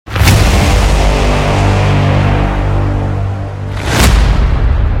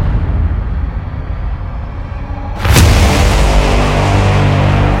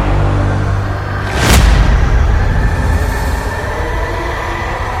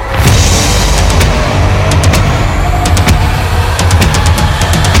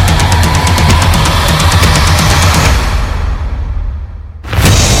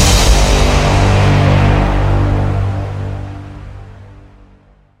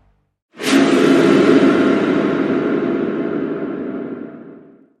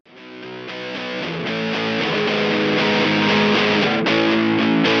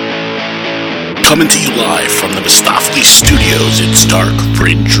Coming to you live from the Mustafki Studios, it's Dark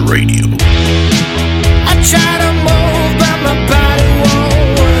Fringe Radio. I try to move, but my body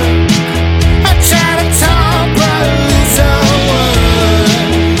won't work. I try to talk, but I lose all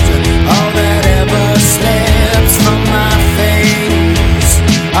words. All that ever slips from my face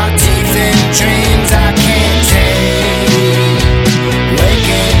are teeth and dreams I can't take.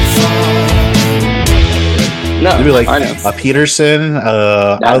 Waking for. No, Maybe like a Peterson,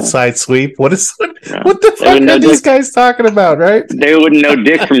 outside sweep. What the fuck are these guys talking about, right? They wouldn't know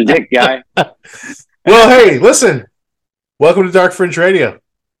dick from dick, guy. Well, hey, listen. Welcome to Dark Fringe Radio.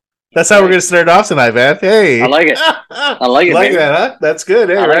 That's how we're going to start off tonight, man. Hey. I like it. I like it, like that, huh? That's good,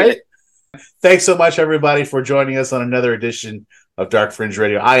 hey, right? It. Thanks so much, everybody, for joining us on another edition of Dark Fringe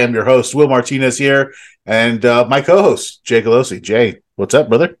Radio. I am your host, Will Martinez here, and my co-host, Jay Galosi. Jay, what's up,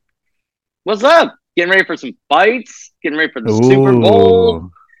 brother? What's up? Getting ready for some fights. Getting ready for the Super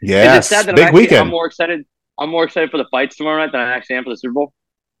Bowl. Yes, big weekend. I'm more excited for the fights tomorrow night than I actually am for the Super Bowl.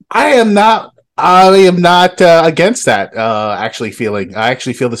 I am not against that. I actually feel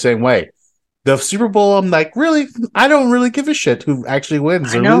the same way. The Super Bowl, I'm like, really, I don't really give a shit who actually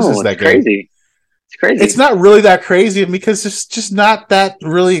wins or loses that game. It's crazy. It's not really that crazy because it's just not that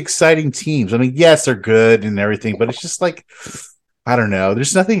really exciting teams. I mean, yes, they're good and everything, but it's just like, I don't know.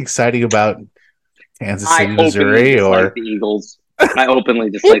 There's nothing exciting about Kansas City, Missouri, or like the Eagles. I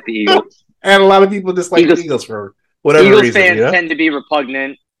openly dislike the Eagles, and a lot of people dislike the Eagles for whatever Eagles reason. Fans tend to be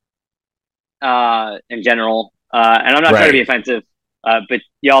repugnant in general, and I'm not trying to be offensive, but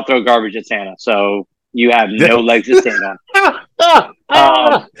y'all throw garbage at Santa, so you have no legs to stand on.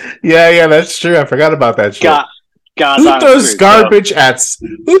 Yeah, that's true. I forgot about that shit. Who throws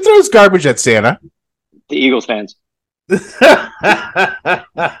garbage at Santa? The Eagles fans.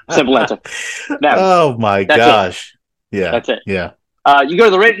 Simple answer. Oh my gosh. Yeah. That's it. Yeah. You go to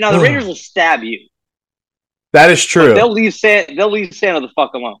the Raiders. Now the Raiders will stab you. That is true. They'll leave Santa the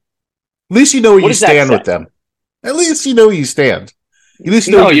fuck alone. At least you know where you stand with them. At least you know where you stand. At least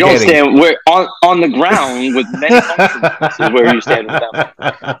you know you don't stand where on the ground with many functions is where you stand with them.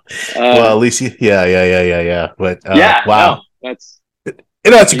 Well, at least yeah. But wow.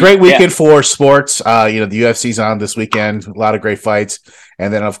 No, it's a great weekend for sports. The UFC's on this weekend. A lot of great fights.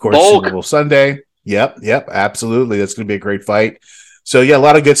 And then, of course, Super Bowl Sunday. Yep, absolutely. That's going to be a great fight. So, yeah, a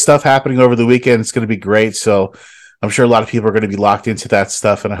lot of good stuff happening over the weekend. It's going to be great. So, I'm sure a lot of people are going to be locked into that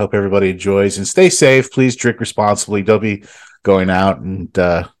stuff, and I hope everybody enjoys. And stay safe. Please drink responsibly. Don't be going out and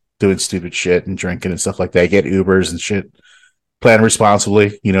doing stupid shit and drinking and stuff like that. Get Ubers and shit. Plan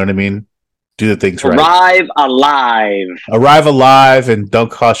responsibly. You know what I mean? Do the things right. Arrive alive, and don't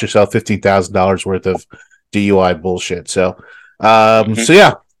cost yourself $15,000 worth of DUI bullshit. So,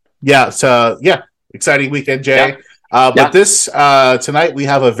 exciting weekend, Jay. But this tonight we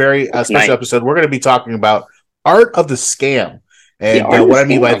have a very special episode. We're going to be talking about art of the scam, and what I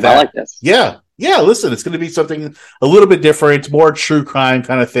mean by that. I like this. Yeah. Listen, it's going to be something a little bit different, more true crime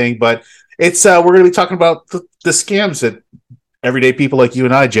kind of thing. But it's we're going to be talking about the scams that everyday people like you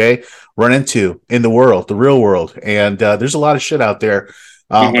and I, Jay, run into in the world, the real world. And there's a lot of shit out there,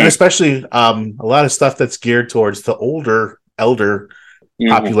 and especially a lot of stuff that's geared towards the elder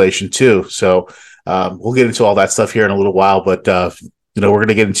population too. So we'll get into all that stuff here in a little while, but we're going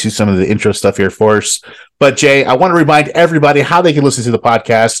to get into some of the intro stuff here first. But Jay, I want to remind everybody how they can listen to the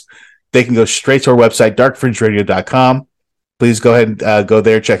podcast. They can go straight to our website, darkfringeradio.com. Please go ahead and go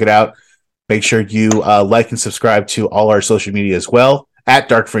there, check it out. Make sure you like and subscribe to all our social media as well, at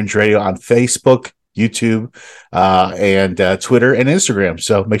Dark Fringe Radio on Facebook, YouTube, and Twitter and Instagram.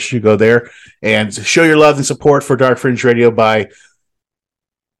 So make sure you go there and show your love and support for Dark Fringe Radio by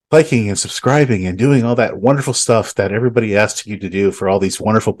liking and subscribing and doing all that wonderful stuff that everybody asks you to do for all these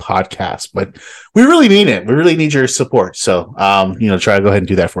wonderful podcasts. But we really need it. We really need your support. So, try to go ahead and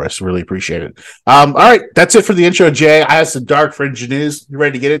do that for us. Really appreciate it. All right. That's it for the intro, Jay. I have some Dark Fringe news. You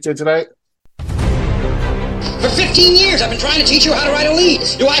ready to get into it tonight? For 15 years, I've been trying to teach you how to write a lead.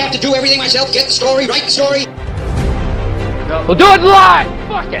 Do I have to do everything myself? Get the story, write the story? We'll do it live!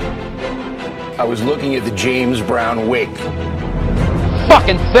 Fuck it! I was looking at the James Brown wig.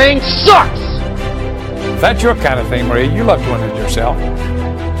 Fucking thing sucks! If that's your kind of thing, Maria, you love doing it yourself.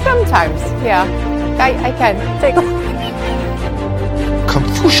 Sometimes, yeah. I can. Take a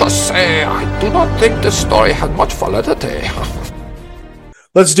Confucius say, I do not think the story had much validity.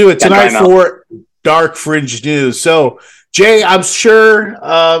 Let's do it tonight for Dark Fringe News. So, Jay, I'm sure,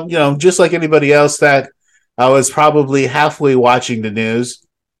 just like anybody else, that I was probably halfway watching the news.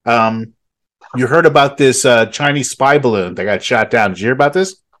 You heard about this Chinese spy balloon that got shot down. Did you hear about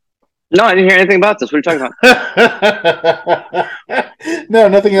this? No, I didn't hear anything about this. What are you talking about? No,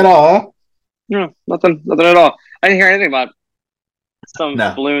 nothing at all, huh? No, nothing at all. I didn't hear anything about some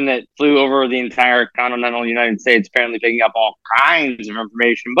balloon that flew over the entire continental United States, apparently picking up all kinds of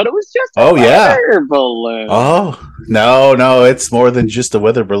information. But it was just a weather balloon. Oh no, it's more than just a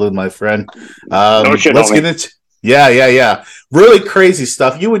weather balloon, my friend. Let's get into really crazy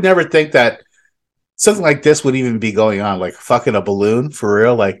stuff. You would never think that something like this would even be going on, like fucking a balloon for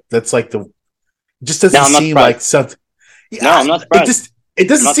real. Like that's like just doesn't seem like something. Yeah, no, I'm not surprised. It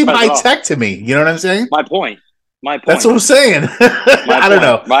doesn't seem high tech to me. You know what I'm saying? My point. That's what I'm saying. I don't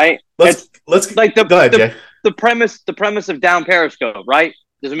know. Right? Let's like go ahead, Jay. The premise of Down Periscope, right?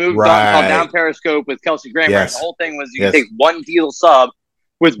 There's a movie called Down Periscope with Kelsey Grammer. Yes. And the whole thing was you take one diesel sub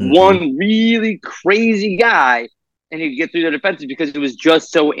with one really crazy guy, and you get through the defenses because it was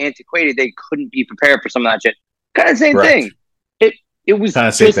just so antiquated they couldn't be prepared for some of that shit. Kind of same thing. It was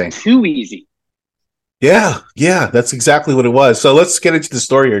just too easy. Yeah, that's exactly what it was. So let's get into the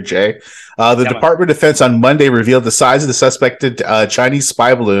story here, Jay. The Department of Defense on Monday revealed the size of the suspected Chinese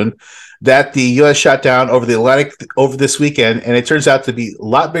spy balloon that the U.S. shot down over the Atlantic over this weekend, and it turns out to be a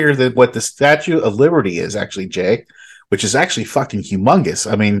lot bigger than what the Statue of Liberty is, actually, Jay, which is actually fucking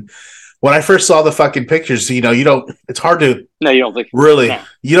humongous. I mean, when I first saw the fucking pictures, it's hard to... No, you don't think... Really, no.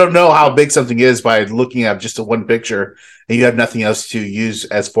 You don't know how big something is by looking at just one picture, and you have nothing else to use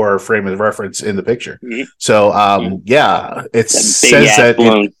as for a frame of reference in the picture. Mm-hmm. So, it says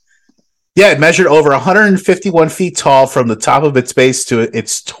that... It measured over 151 feet tall from the top of its base to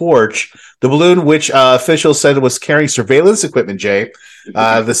its torch. The balloon, which officials said was carrying surveillance equipment, Jay,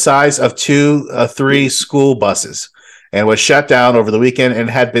 the size of 3 school buses, and was shut down over the weekend and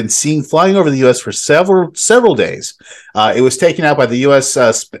had been seen flying over the U.S. for several days. It was taken out by the U.S.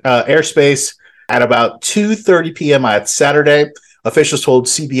 airspace at about 2:30 p.m. on Saturday. Officials told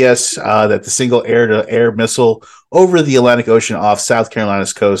CBS that the single air-to-air missile over the Atlantic Ocean off South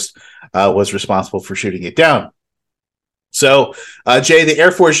Carolina's coast was responsible for shooting it down. So, Jay, the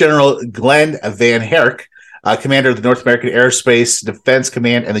Air Force General Glenn Van Herk, commander of the North American Aerospace Defense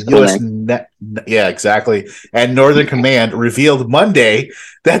Command and the U.S. and Northern Command, revealed Monday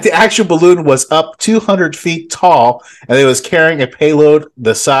that the actual balloon was up 200 feet tall and it was carrying a payload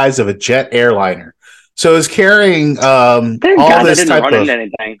the size of a jet airliner. So it was carrying all this type of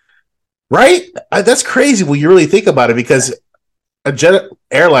anything. Right? That's crazy when you really think about it, because a jet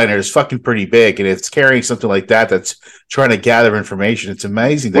airliner is fucking pretty big, and it's carrying something like that that's trying to gather information. It's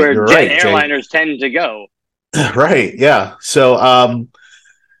amazing that you're right. Where jet airliners tend to go. Right, yeah. So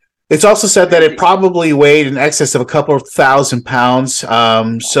it's also said that it probably weighed in excess of a couple of 1,000 pounds.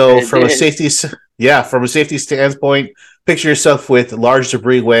 So from a safety standpoint, picture yourself with large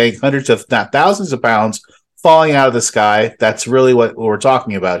debris weighing hundreds if not thousands of pounds falling out of the sky. That's really what we're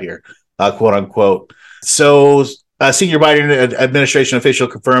talking about here, quote unquote. So a senior Biden administration official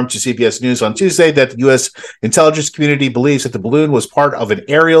confirmed to CBS News on Tuesday that the U.S. intelligence community believes that the balloon was part of an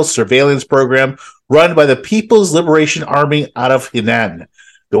aerial surveillance program run by the People's Liberation Army out of Henan.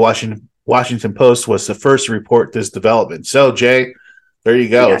 The Washington Post was the first to report this development. So, Jay, there you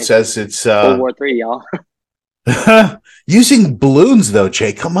go. It says it's World War III, y'all. Using balloons, though,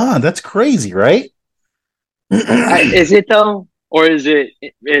 Jay. Come on, that's crazy, right? Is it though, or is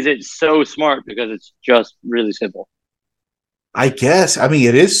it so smart because it's just really simple? I guess. I mean,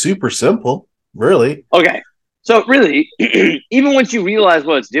 it is super simple, really. Okay, so really, even once you realize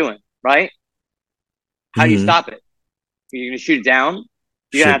what it's doing, right? How do you stop it? You're going to shoot it down.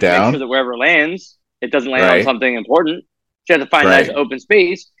 You're going to have to make sure that wherever it lands, it doesn't land on something important. You have to find a nice open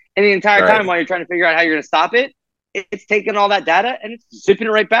space. And the entire time while you're trying to figure out how you're going to stop it, it's taking all that data and it's zipping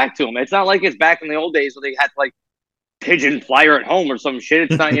it right back to them. It's not like it's back in the old days where they had to like pigeon flyer at home or some shit.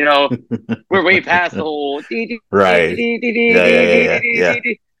 It's not, we're way past the whole right. Yeah.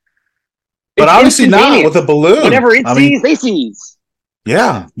 But obviously not with a balloon. Whatever it sees, they seize.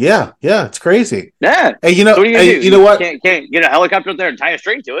 Yeah. It's crazy. Yeah. Hey, you know what? Can't get a helicopter up there and tie a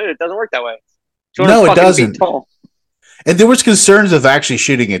string to it. It doesn't work that way. No, it doesn't. And there was concerns of actually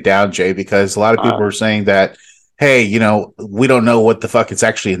shooting it down, Jay, because a lot of people were saying that, hey, we don't know what the fuck is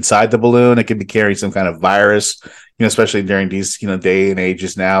actually inside the balloon. It could be carrying some kind of virus, especially during these, day and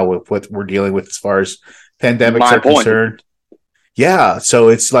ages now with what we're dealing with as far as pandemics are concerned. Yeah. So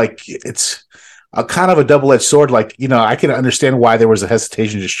it's like, it's a kind of a double-edged sword. Like, I can understand why there was a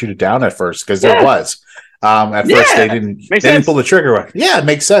hesitation to shoot it down at first, because there was. At first, they didn't pull the trigger. Yeah, it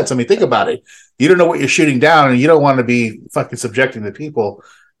makes sense. I mean, think about it. You don't know what you're shooting down, and you don't want to be fucking subjecting the people,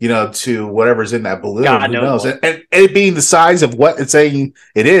 to whatever's in that balloon. Who knows? And it being the size of what it's saying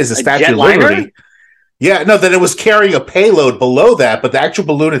it is, the Statue of Liberty. Yeah, no, that it was carrying a payload below that, but the actual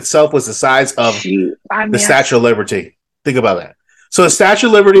balloon itself was the size of the Statue of Liberty. Think about that. So a Statue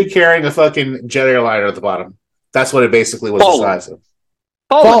of Liberty carrying a fucking jet airliner at the bottom. That's what it basically was the size of.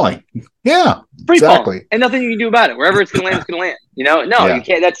 Falling. Yeah. Free exactly. Falling. And nothing you can do about it. Wherever it's going to land, it's going to land. You know? No, Yeah. you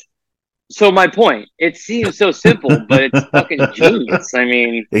can't. That's so my point. It seems so simple, but it's fucking genius. I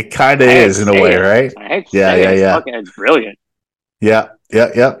mean, it kind of is in a way, right? Yeah. It's brilliant. Yeah.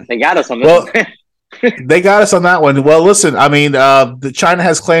 They got us on this one. They got us on that one. Well, listen, I mean, China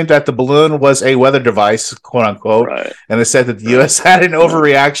has claimed that the balloon was a weather device, quote unquote, and it said that the U.S. had an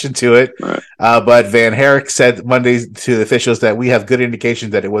overreaction to it. But Van Herrick said Monday to the officials that we have good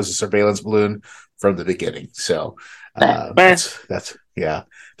indications that it was a surveillance balloon from the beginning. So that's yeah.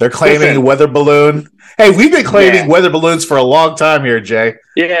 They're claiming weather balloon. Hey, we've been claiming weather balloons for a long time here, Jay.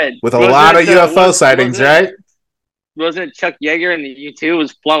 Yeah, with a lot of UFO sightings, right? Wasn't Chuck Yeager in the U2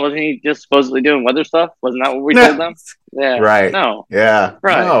 wasn't he just supposedly doing weather stuff? Wasn't that what we told them? Yeah. Right. No. Yeah.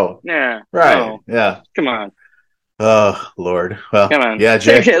 Right. No. Yeah. Right. No. Yeah. Come on. Oh, Lord. Well, come on. Yeah,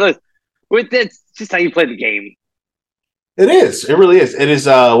 Jay. Okay, look, it's just how you play the game. It is. It really is. It is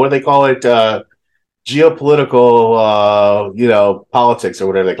what do they call it? Geopolitical politics or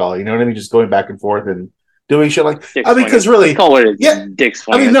whatever they call it. You know what I mean? Just going back and forth and doing shit like I mean, because really call it dick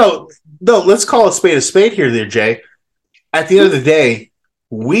swinging. I mean, no, let's call a spade here, there, Jay. At the end of the day,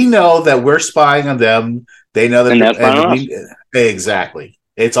 we know that we're spying on them. They know that exactly.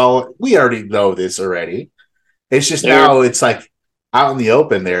 It's all we already know this already. It's just now it's like out in the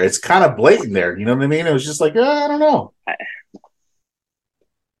open there. It's kind of blatant there. You know what I mean? It was just like, I don't know.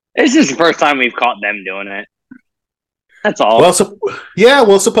 It's just the first time we've caught them doing it. That's all. Well,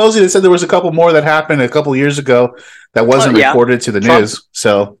 supposedly they said there was a couple more that happened a couple of years ago that wasn't reported to the news.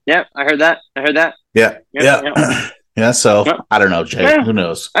 So yeah, I heard that. Yeah. Yeah, so I don't know, Jay. Yeah. Who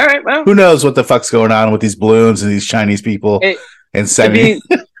knows? All right, well, who knows what the fuck's going on with these balloons and these Chinese people and sending.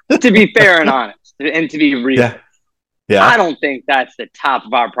 To be fair and honest, and to be real, yeah, I don't think that's the top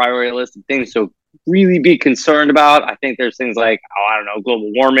of our priority list of things to really be concerned about. I think there's things like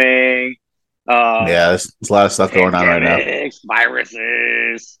global warming. There's a lot of stuff going on right now.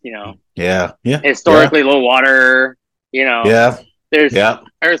 Viruses, Yeah. Historically low water, There's Yeah.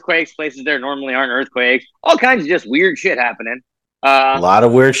 earthquakes, places there normally aren't earthquakes. All kinds of just weird shit happening. A lot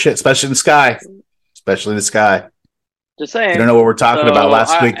of weird shit, especially in the sky. Just saying. You don't know what we're talking about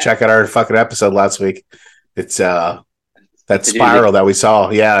last week. Check out our fucking episode last week. It's that spiral that we saw,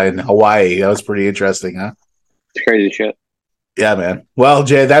 in Hawaii. That was pretty interesting, huh? It's crazy shit. Yeah, man. Well,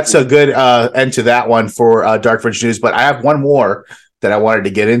 Jay, that's a good end to that one for Dark Fringe News. But I have one more that I wanted to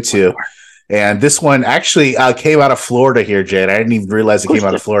get into. And this one actually came out of Florida here, Jay. And I didn't even realize it came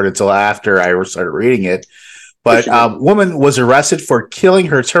out of Florida until after I started reading it. But woman was arrested for killing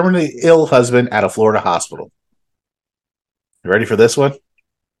her terminally ill husband at a Florida hospital. You ready for this one?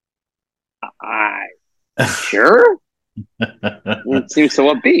 Sure. It seems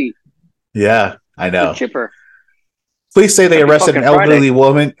so upbeat. Yeah, I know. Chipper. Police say they arrested an elderly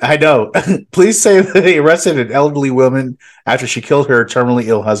woman. I know. Police say that they arrested an elderly woman after she killed her terminally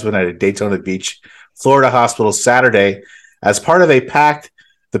ill husband at a Daytona Beach, Florida hospital Saturday as part of a pact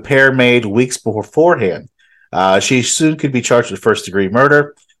the pair made weeks beforehand. She soon could be charged with first-degree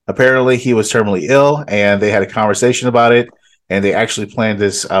murder. Apparently, he was terminally ill, and they had a conversation about it, and they actually planned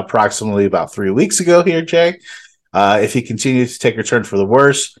this approximately about 3 weeks ago here, Jay. If he continues to take a turn for the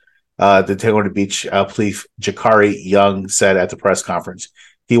worse, the Daytona Beach police Jakari Young said at the press conference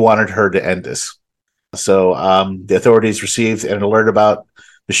he wanted her to end this. So the authorities received an alert about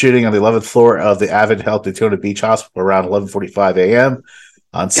the shooting on the 11th floor of the Advent Health Daytona Beach Hospital around 11:45 a.m.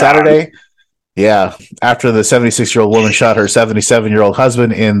 on Saturday. Yeah, after the 76-year-old woman shot her 77-year-old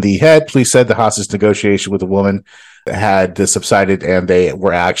husband in the head, police said the hostage negotiation with the woman had subsided and they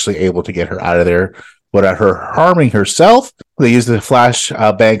were actually able to get her out of there without her harming herself. They used a flash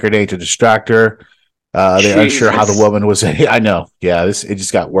bang grenade to distract her. They're unsure how the woman was. I know. Yeah, it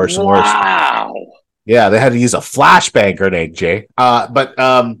just got worse and worse. Wow. Yeah, they had to use a flashbang grenade, Jay. But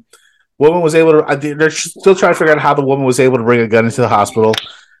woman was able to. They're still trying to figure out how the woman was able to bring a gun into the hospital.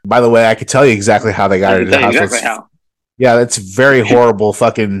 By the way, I could tell you exactly how they got her into the hospital. Exactly how. Yeah, that's very horrible.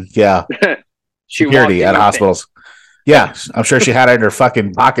 Fucking security at hospitals. Yeah, I'm sure she had it in her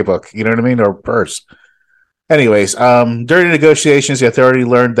fucking pocketbook. You know what I mean, or purse. Anyways, during the negotiations, the authority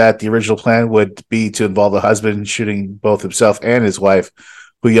learned that the original plan would be to involve the husband shooting both himself and his wife,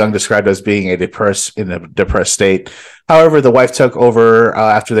 who Young described as being in a depressed state. However, the wife took over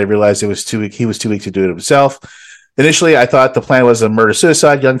after they realized he was too weak to do it himself. Initially, I thought the plan was a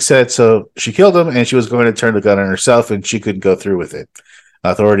murder-suicide, Young said, so she killed him, and she was going to turn the gun on herself, and she couldn't go through with it.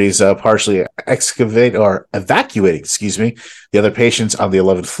 Authorities partially evacuating, the other patients on the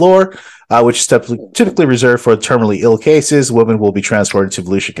 11th floor, which is typically reserved for terminally ill cases. Women will be transported to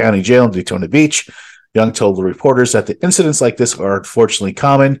Volusia County Jail in Daytona Beach. Young told the reporters that the incidents like this are unfortunately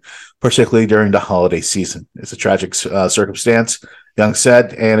common, particularly during the holiday season. It's a tragic circumstance, Young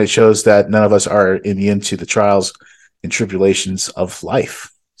said, and it shows that none of us are immune to the trials and tribulations of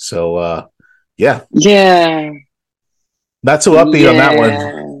life. So, yeah. Not so upbeat on that one.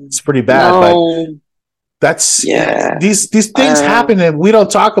 It's pretty bad, but that's these things happen and we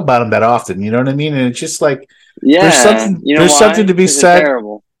don't talk about them that often. You know what I mean? And it's just like there's something to be said.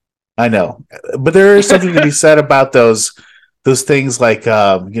 I know, but there is something to be said about those things like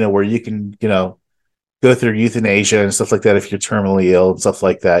where you can go through euthanasia and stuff like that if you're terminally ill and stuff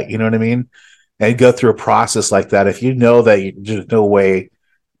like that. You know what I mean? And go through a process like that if you know that there's no way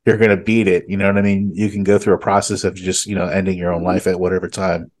you're going to beat it. You know what I mean? You can go through a process of just, ending your own life at whatever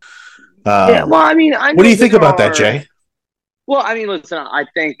time. What do you think about that, Jay? Well, I mean, listen, I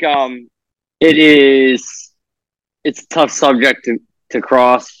think it's a tough subject to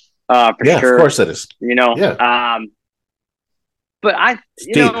cross, for sure. Of course it is. But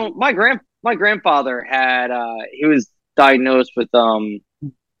my grandfather had, he was diagnosed with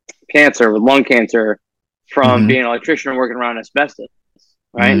cancer, with lung cancer from being an electrician and working around asbestos.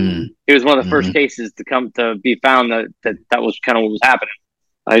 Right, he was one of the first cases to come to be found that was kind of what was happening.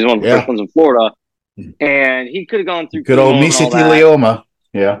 He was one of the first ones in Florida, and he could have gone through good old mesothelioma.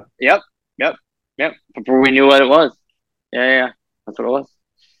 Yeah. Yep. Before we knew what it was. Yeah, that's what it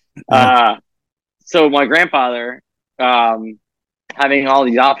was. So my grandfather, having all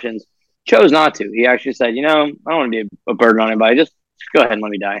these options, chose not to. He actually said, I don't want to be a burden on anybody. Just go ahead and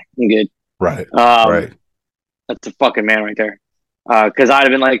let me die. I'm good. Right. That's a fucking man right there. Because I'd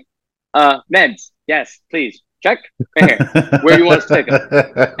have been like, meds, yes, please, check. Right here. Where do you want us to take them?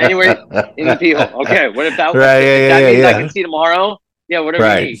 Anywhere in the field. Okay, what if that means I can see tomorrow? Yeah,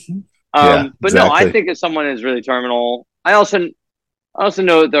 whatever you need. But exactly. No, I think if someone is really terminal, I also know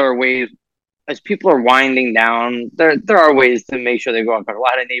that there are ways, as people are winding down, there are ways to make sure they go on. I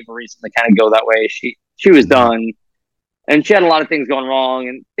had a neighbor recently kind of go that way. She was done, and she had a lot of things going wrong,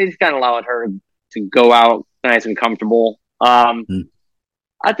 and they just kind of allowed her to go out nice and comfortable. I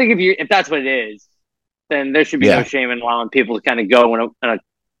think if that's what it is, then there should be no shame in allowing people to kind of go in a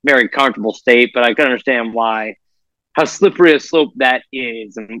very comfortable state. But I can understand how slippery a slope that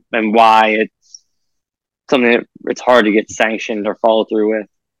is, and why it's something that it's hard to get sanctioned or follow through with.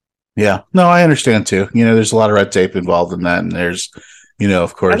 Yeah, no, I understand too. There's a lot of red tape involved in that, and there's,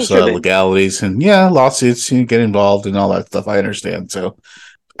 of course, legalities and lawsuits get involved and all that stuff. I understand. So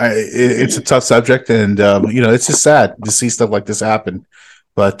it's a tough subject, and it's just sad to see stuff like this happen.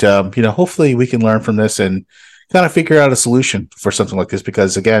 But hopefully we can learn from this and kind of figure out a solution for something like this.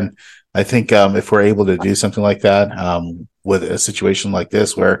 Because again, I think if we're able to do something like that with a situation like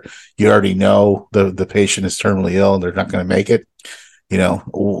this, where you already know the patient is terminally ill and they're not going to make it,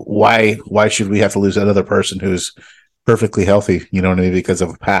 why should we have to lose another person who's perfectly healthy? You know what I mean? Because of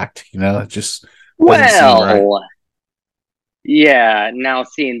a pact. It just right. Yeah. Now,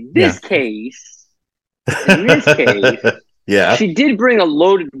 see, in this case, she did bring a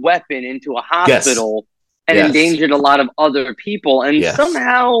loaded weapon into a hospital and endangered a lot of other people, and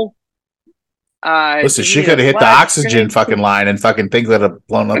somehow. Listen, she could have hit the oxygen fucking line and fucking things that have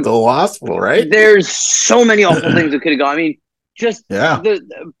blown up the whole hospital, right? There's so many awful things that could have gone. I mean, just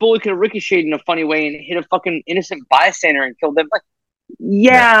the bullet could have ricocheted in a funny way and hit a fucking innocent bystander and killed them.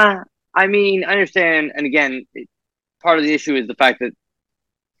 I mean, I understand, and again. Part of the issue is the fact that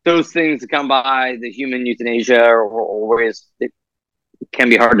those things that come by, the human euthanasia or ways, it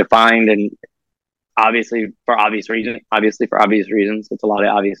can be hard to find, and obviously for obvious reasons. It's a lot of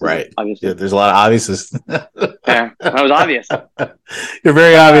obvious. Right. Obviously. Yeah, there's a lot of obviouses. Yeah, that was obvious. You're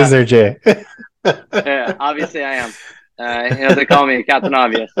very obvious there, Jay. Yeah, obviously I am. They call me Captain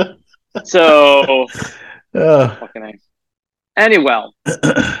Obvious. So, fucking nice. Anyway,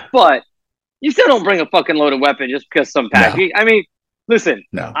 but. You still don't bring a fucking loaded weapon just because some pack. No. I mean, listen,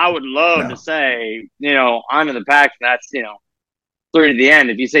 I would love to say, I'm in the pack, and that's, through to the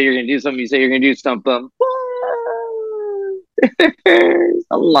end. If you say you're going to do something, you say you're going to do something. There's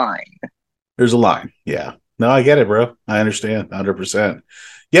a line. There's a line. Yeah. No, I get it, bro. I understand 100%.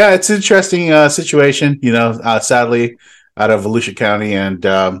 Yeah, it's an interesting situation, sadly, out of Volusia County. And,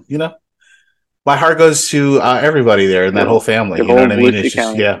 my heart goes to everybody there and that whole family. You know what I mean? It's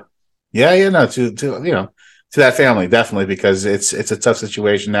just, to that family, definitely, because it's a tough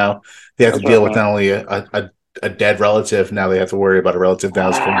situation now. They have to deal with not only a dead relative, now they have to worry about a relative now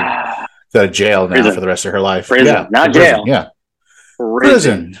who's going to go to jail now for the rest of her life. Prison, not jail. Yeah.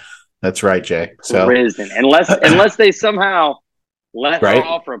 prison. That's right, Jay. So prison, unless they somehow let her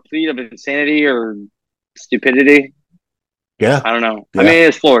off for a plea of insanity or stupidity. Yeah, I don't know. Yeah. I mean,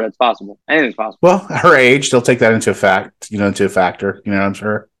 it's Florida. It's possible. Anything's possible. Well, her age, they'll take that into into a factor. I'm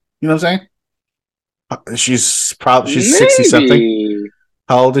sure. You know what I'm saying? She's 60 something.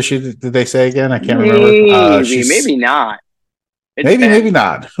 How old is she? Did they say again? I can't remember. Maybe not. Maybe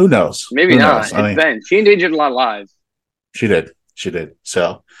not. Who knows? Maybe not. It's Ben. She endangered a lot of lives. She did.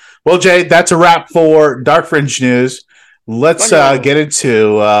 So, well, Jay, that's a wrap for Dark Fringe News. Let's get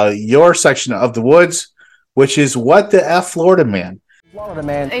into your section of the woods, which is What the F Florida Man. Florida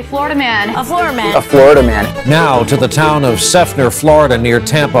man. A Florida man. A Florida man. A Florida man. Now to the town of Seffner, Florida, near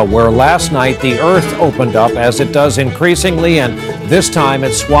Tampa, where last night the earth opened up, as it does increasingly, and this time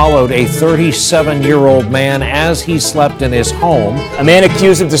it swallowed a 37-year-old man as he slept in his home. A man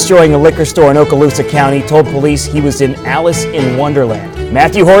accused of destroying a liquor store in Okaloosa County told police he was in Alice in Wonderland.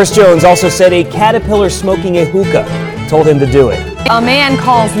 Matthew Horace Jones also said a caterpillar smoking a hookah told him to do it. A man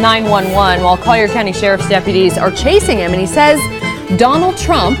calls 911 while Collier County Sheriff's deputies are chasing him, and he says Donald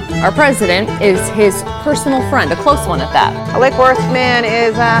Trump, our president, is his personal friend, a close one at that. A Lake Worth man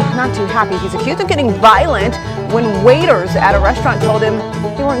is not too happy. He's accused of getting violent when waiters at a restaurant told him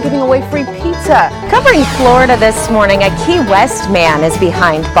they weren't giving away free pizza. Covering Florida this morning, a Key West man is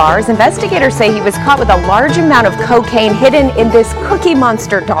behind bars. Investigators say he was caught with a large amount of cocaine hidden in this Cookie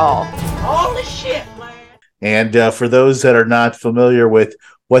Monster doll. Holy shit! And for those that are not familiar with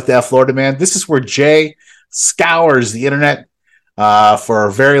What the F Florida Man, this is where Jay scours the internet for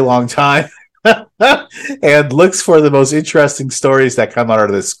a very long time and looks for the most interesting stories that come out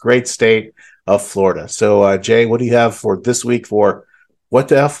of this great state of Florida. So, Jay, what do you have for this week for What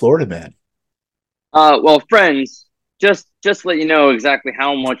the F Florida Man? Well, friends, just to let you know exactly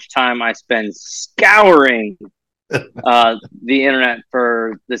how much time I spend scouring the internet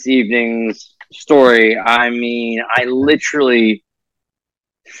for this evening's story. I mean,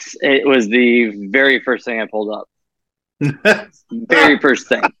 it was the very first thing I pulled up. Very first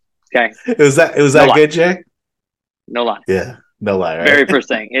thing. Okay. It was that good, Jay? No lie. Yeah. No lie, right? Very first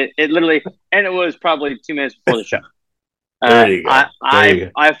thing. It literally, and it was probably 2 minutes before the show. There you go.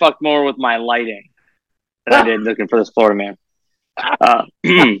 I fucked more with my lighting than I did looking for this Florida man.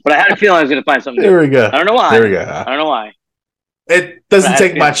 But I had a feeling I was going to find something. There we go. I don't know why. There we go. I don't know why. It doesn't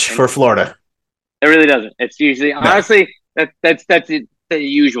take much for Florida. It really doesn't. It's usually, honestly, that's the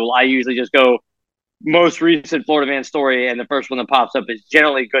usual. I usually just go most recent Florida man story, and the first one that pops up is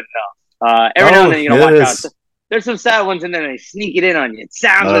generally good enough. Every now and then, watch out. There's some sad ones, and then they sneak it in on you. It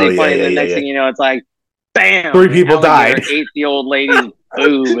sounds really funny. The next thing you know, it's like, bam! 3 people died. Ate the old lady's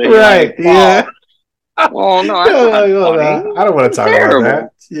boob. Right? Yeah. Well, no, that's I don't want to talk about that.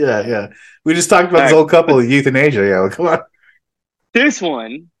 Yeah. We just talked about this old couple of euthanasia. Yeah, come on. This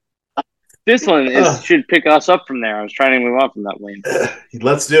one should pick us up from there. I was trying to move on from that lane.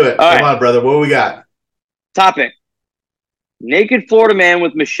 Let's do it. Come on, brother. What do we got? Topic: naked Florida man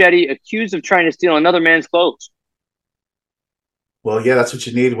with machete accused of trying to steal another man's clothes. Well, yeah, that's what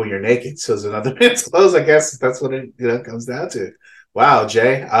you need when you're naked. So it's another man's clothes. I guess that's what it comes down to. Wow,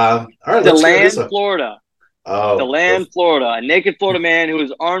 Jay. All right, DeLand, Florida. Oh, DeLand, Florida. A naked Florida man who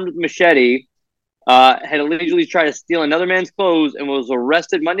was armed with machete had allegedly tried to steal another man's clothes and was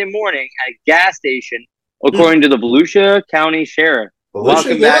arrested Monday morning at a gas station, according to the Volusia County Sheriff.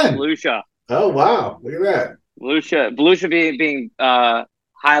 Welcome back, Volusia. Oh, wow. Look at that. Volusia being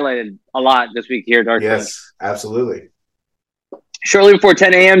highlighted a lot this week here, Dark. Yes, absolutely. Shortly before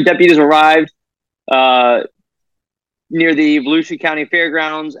 10 a.m., deputies arrived near the Volusia County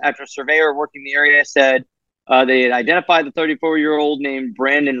Fairgrounds after a surveyor working the area said they had identified the 34-year-old named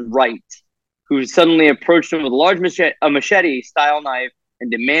Brandon Wright, who suddenly approached him with a large machete-style knife and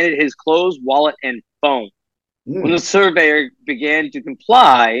demanded his clothes, wallet, and phone. When the surveyor began to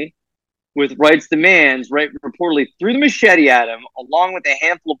comply with Wright's demands, Wright reportedly threw the machete at him, along with a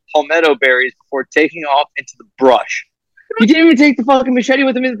handful of palmetto berries, before taking off into the brush. He didn't even take the fucking machete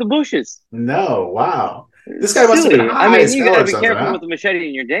with him into the bushes. No, wow. This guy must have been high. I mean, you gotta be careful with the machete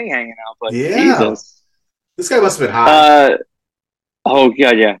and your ding hanging out, but Jesus. This guy must have been high. Oh,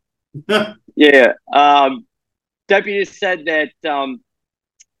 God, yeah. Yeah. Deputies said that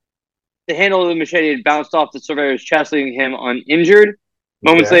the handle of the machete had bounced off the surveyor's chest, leaving him uninjured.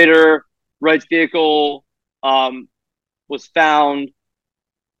 Moments later, Wright's vehicle was found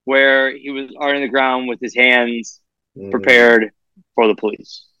where he was already on the ground with his hands prepared for the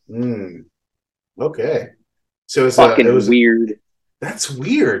police. Okay. So it's it was weird. That's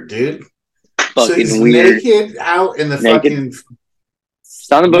weird, dude. Fucking so he's weird. Naked out in the fucking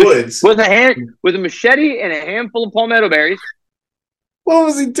woods with a machete and a handful of palmetto berries. What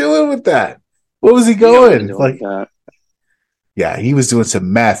was he doing with that? What was he going? Yeah, he was doing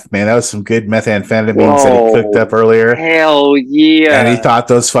some meth, man. That was some good methamphetamines that he cooked up earlier. Hell yeah. And he thought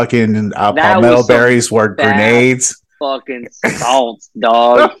those fucking palmetto berries were grenades. Fucking salt,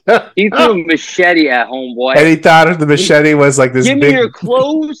 dog. He threw a machete at homeboy. And he thought the machete was like this. Give me your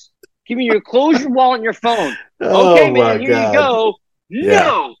clothes. Give me your clothes, your wallet, and your phone. Oh, okay, man, here you go. Yeah.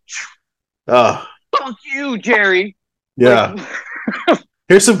 No. Oh. Fuck you, Jerry. Yeah.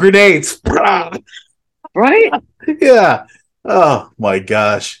 Here's some grenades. Right? Yeah. Oh my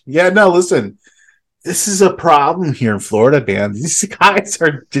gosh. Yeah, no, listen. This is a problem here in Florida, man. These guys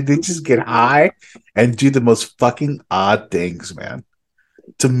did they just get high and do the most fucking odd things, man?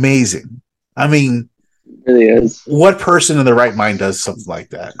 It's amazing. I mean, it really is. What person in their right mind does something like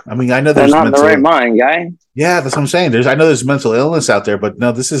that? I mean, I know there's not in the right mind, guy. Yeah, that's what I'm saying. I know there's mental illness out there, but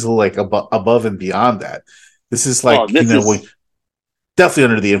no, this is like above and beyond that. This is like, definitely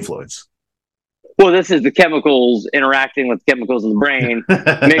under the influence. Well, this is the chemicals interacting with chemicals in the brain,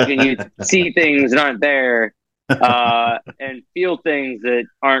 making you see things that aren't there, and feel things that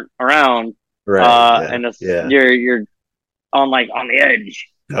aren't around. Right. And you're on the edge.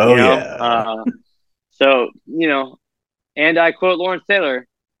 Oh, yeah. So, and I quote Lawrence Taylor,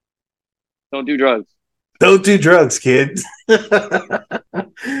 don't do drugs. Don't do drugs, kid.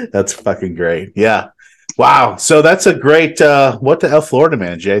 That's fucking great. Yeah. Wow. So that's a great What the F Florida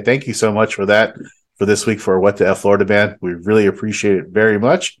Man, Jay. Thank you so much for that for this week for What the F Florida Man. We really appreciate it very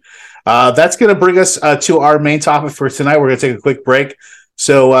much. That's going to bring us to our main topic for tonight. We're going to take a quick break.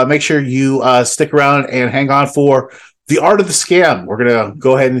 So make sure you stick around and hang on for the art of the scam. We're going to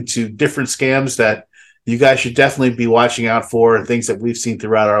go ahead into different scams that you guys should definitely be watching out for and things that we've seen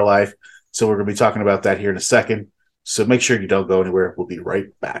throughout our life. So we're going to be talking about that here in a second. So make sure you don't go anywhere. We'll be right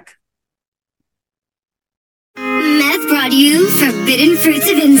back. Meth brought you forbidden fruits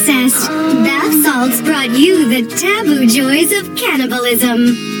of incest. Bath salts brought you the taboo joys of cannibalism.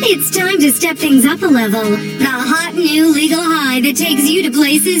 It's time to step things up a level. The hot new legal high that takes you to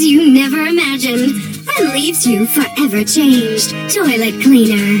places you never imagined and leaves you forever changed. Toilet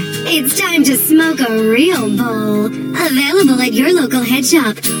cleaner. It's time to smoke a real bowl. Available at your local head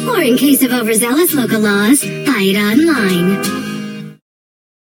shop, or in case of overzealous local laws, buy it online.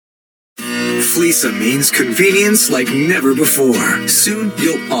 Fleesa means convenience like never before. Soon,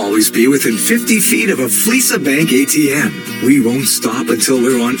 you'll always be within 50 feet of a Fleesa Bank ATM. We won't stop until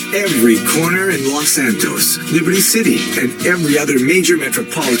we're on every corner in Los Santos, Liberty City, and every other major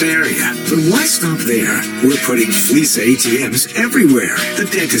metropolitan area. But why stop there? We're putting Fleesa ATMs everywhere. The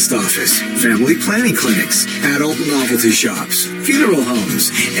dentist office, family planning clinics, adult novelty shops, funeral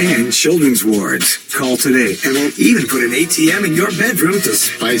homes, and children's wards. Call today, and we'll even put an ATM in your bedroom to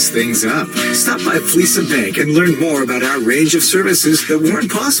spice things up. Stop by Fleesa Bank and learn more about our range of services that weren't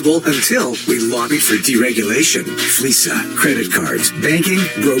possible until we lobbied for deregulation. Fleesa, credit cards, banking,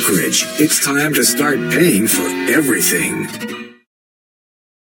 brokerage. It's time to start paying for everything.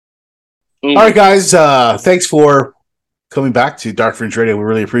 All right, guys. Thanks for coming back to Dark Fringe Radio. We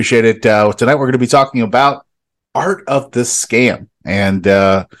really appreciate it. Tonight we're going to be talking about art of the scam. And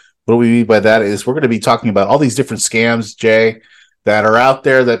what we mean by that is we're going to be talking about all these different scams, Jay, that are out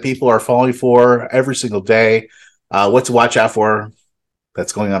there that people are falling for every single day, what to watch out for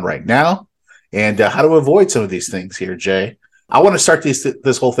that's going on right now, and how to avoid some of these things here, Jay. I want to start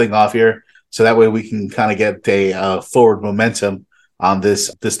this whole thing off here so that way we can kind of get a forward momentum on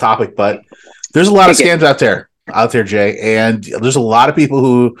this topic. But there's a lot of scams out there, Jay, and there's a lot of people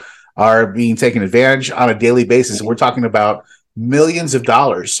who are being taken advantage on a daily basis, and we're talking about millions of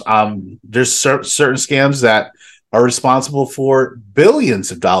dollars. There's certain scams that are responsible for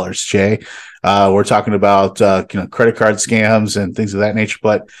billions of dollars, Jay. We're talking about credit card scams and things of that nature,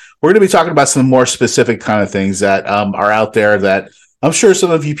 but we're going to be talking about some more specific kind of things that are out there that I'm sure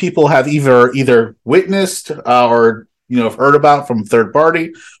some of you people have either witnessed or have heard about from third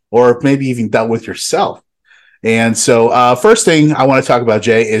party, or maybe even dealt with yourself. And so first thing I want to talk about,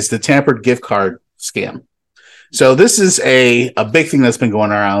 Jay, is the tampered gift card scam. So this is a big thing that's been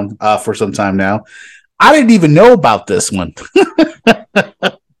going around for some time now. I didn't even know about this one.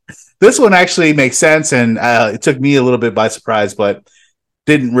 This one actually makes sense, and it took me a little bit by surprise, but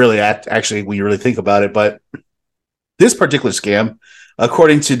didn't really actually when you really think about it. But this particular scam,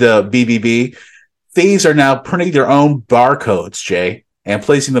 according to the BBB, thieves are now printing their own barcodes, Jay, and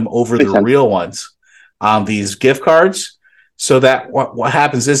placing them over the real ones on these gift cards. So that what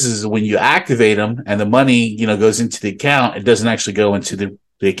happens is when you activate them and the money goes into the account, it doesn't actually go into the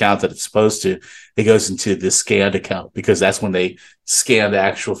account that it's supposed to. It goes into the scanned account because that's when they scan the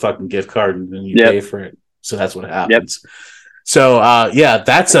actual fucking gift card and then you pay for it. So that's what happens. So,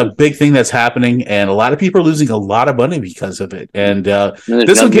 that's a big thing that's happening, and a lot of people are losing a lot of money because of it. And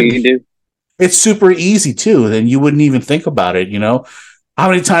this one can do. It's super easy too, and you wouldn't even think about it. How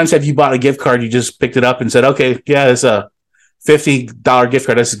many times have you bought a gift card? You just picked it up and said, "Okay, yeah, it's a $50 gift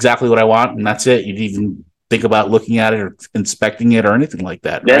card. That's exactly what I want," and that's it. You didn't even think about looking at it or inspecting it or anything like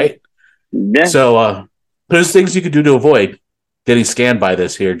that, right? Yeah. So, there's things you could do to avoid getting scammed by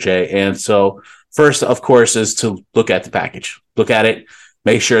this here, Jay. And so, first, of course, is to look at the package. Look at it.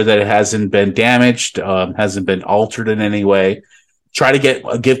 Make sure that it hasn't been damaged, hasn't been altered in any way. Try to get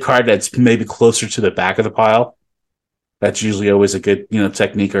a gift card that's maybe closer to the back of the pile. That's usually always a good,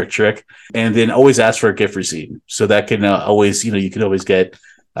 technique or trick. And then always ask for a gift receipt. So that can always, you can always get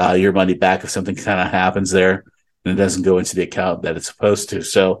your money back if something kind of happens there and it doesn't go into the account that it's supposed to.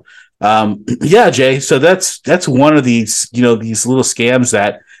 So, Jay. So that's one of these, these little scams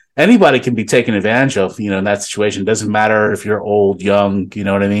that anybody can be taken advantage of, in that situation. It doesn't matter if you're old, young, you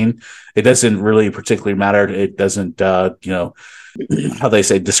know what I mean? It doesn't really particularly matter. It doesn't, how they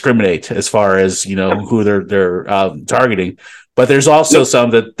say, discriminate as far as, who they're targeting. But there's also some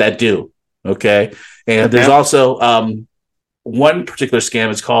that do. Okay. And there's also one particular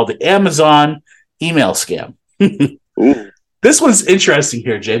scam. It's called the Amazon email scam. This one's interesting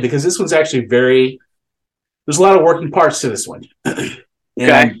here, Jay, because this one's actually there's a lot of working parts to this one.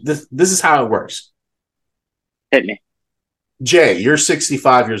 And this is how it works. Hit me. Jay, you're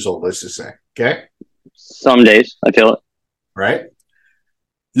 65 years old, let's just say. Okay? Some days, I feel it. Right?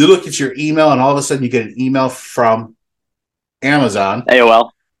 You look at your email, and all of a sudden you get an email from Amazon.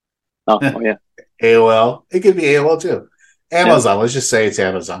 AOL. Oh yeah. AOL. It could be AOL too. Amazon, let's just say it's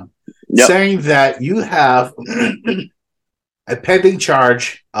Amazon. Yep. Saying that you have a pending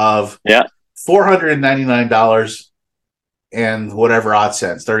charge of $499 and whatever odd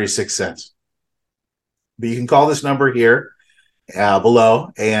cents, 36 cents. But you can call this number here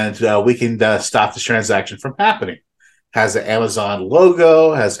below, and we can stop this transaction from happening. Has the Amazon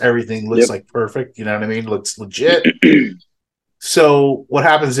logo, has everything, looks like perfect. You know what I mean? Looks legit. So what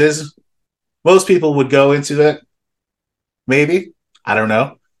happens is most people would go into it. Maybe. I don't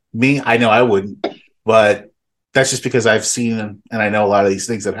know. Me, I know I wouldn't. But that's just because I've seen them and I know a lot of these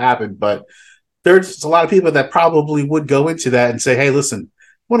things that happen. But there's a lot of people that probably would go into that and say, hey, listen, I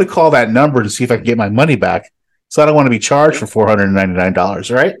want to call that number to see if I can get my money back. So I don't want to be charged for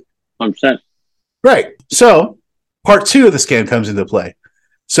 $499, right? 100%. Right. So part two of the scam comes into play.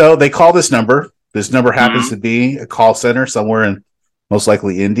 So they call this number. This number happens to be a call center somewhere in most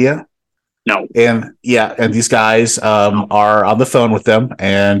likely India. No. And these guys are on the phone with them,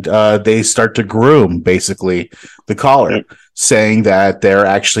 and they start to groom basically the caller, saying that they're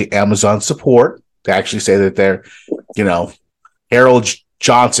actually Amazon support. They actually say that they're, Harold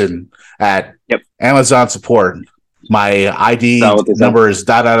Johnson at Amazon support. My ID number is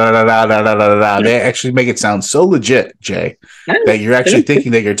da da da da da da da da da. They actually make it sound so legit, Jay, that you're actually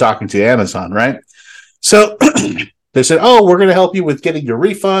thinking that you're talking to Amazon, right? So they said, "Oh, we're going to help you with getting your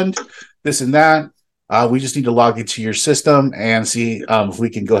refund, this and that. We just need to log into your system and see if we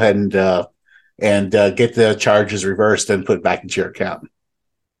can go ahead and get the charges reversed and put it back into your account."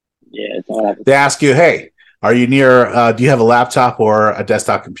 Yeah, it's all happening. They ask you, "Hey, are you near? Do you have a laptop or a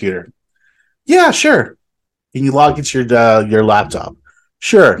desktop computer?" Yeah, sure. Can you log into your laptop?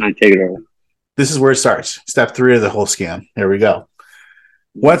 Sure. I take it over. This is where it starts. Step 3 of the whole scam. Here we go.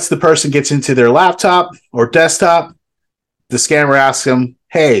 Once the person gets into their laptop or desktop, the scammer asks them,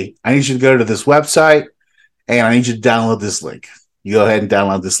 hey, I need you to go to this website and I need you to download this link. You go ahead and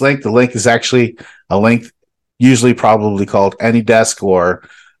download this link. The link is actually a link usually probably called AnyDesk or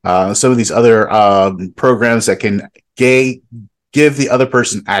some of these other programs that can give the other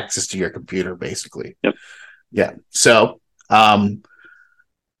person access to your computer, basically. Yep. Yeah. So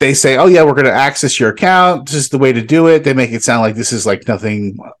they say, oh, yeah, we're going to access your account. This is the way to do it. They make it sound like this is like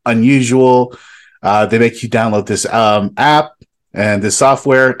nothing unusual. They make you download this app and this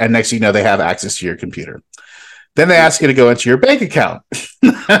software. And next thing you know, they have access to your computer. Then they ask you to go into your bank account.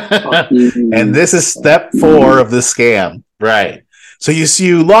 And this is step 4 of the scam. Right. So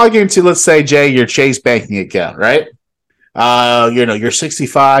you log into, let's say, Jay, your Chase banking account, right? You're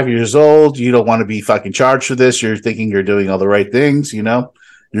 65 years old. You don't want to be fucking charged for this. You're thinking you're doing all the right things, You're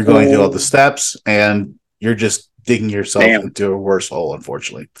going through all the steps, and you're just digging yourself into a worse hole,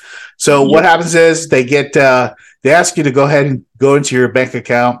 unfortunately. So what happens is they ask you to go ahead and go into your bank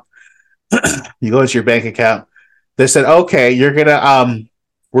account. You go into your bank account. They said, okay,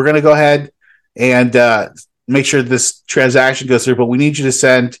 we're gonna go ahead and make sure this transaction goes through, but we need you to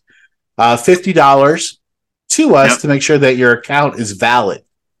send $50 to us to make sure that your account is valid.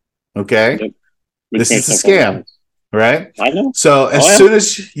 Okay. This is a scam. right? I know. So as soon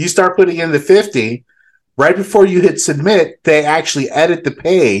as you start putting in the 50, right before you hit submit, they actually edit the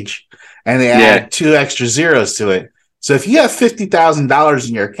page and they add 2 extra zeros to it. So if you have $50,000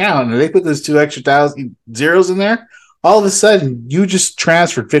 in your account and they put those 2 extra thousand zeros in there, all of a sudden you just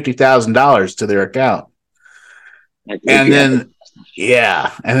transferred $50,000 to their account. And then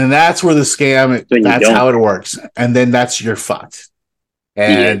that's where the scam, that's how it works. And then you're fucked.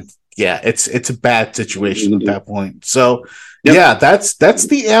 And it's a bad situation at that point. So that's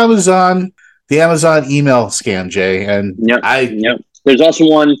the Amazon email scam, Jay. And there's also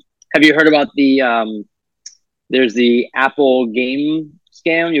one. Have you heard about there's the Apple game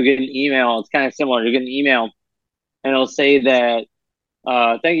scam? You'll get an email. It's kind of similar. You'll get an email and it'll say that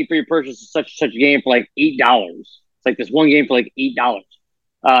thank you for your purchase of such a game for like $8. It's like this one game for like $8.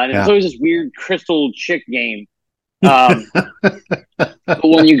 And it's always this weird crystal chick game. But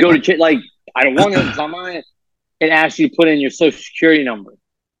when you go to like, I don't want to, on mine, it asks you to put in your social security number.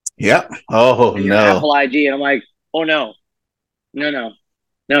 Yeah. Oh, and your Apple ID. And I'm like, oh, no.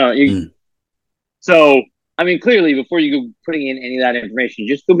 So, I mean, clearly, before you go putting in any of that information,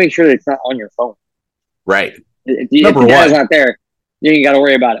 just go make sure that it's not on your phone. Right. If the data's not there, you ain't got to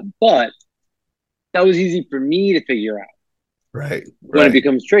worry about it. But that was easy for me to figure out. Right. When it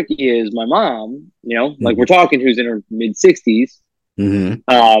becomes tricky is my mom, like we're talking, who's in her mid-60s.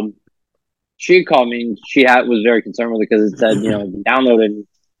 Mm-hmm. She had called me and she was very concerned with it because it said, downloaded,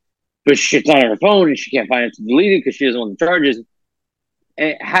 but shit's on her phone and she can't find it to delete it because she doesn't want the charges.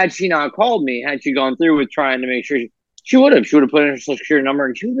 And had she not called me, had she gone through with trying to make sure she would have put in her social security number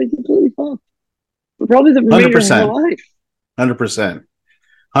and she would have been completely fucked. But probably the remainder of her life. 100%.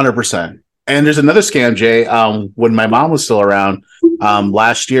 And there's another scam, Jay. When my mom was still around,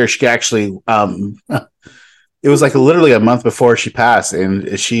 last year, she actually, it was like literally a month before she passed,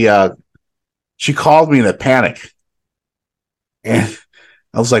 and she called me in a panic, and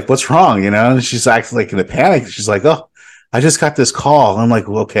I was like, "What's wrong?" And she's acting like in a panic. She's like, "Oh, I just got this call." I'm like,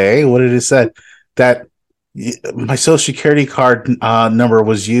 well, "Okay, what did it say?" That my social security card number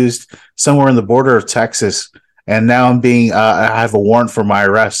was used somewhere in the border of Texas, and now I have a warrant for my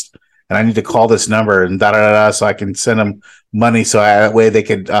arrest. And I need to call this number and so I can send them money that way they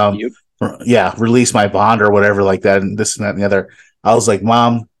could, release my bond or whatever like that. And this and that and the other. I was like,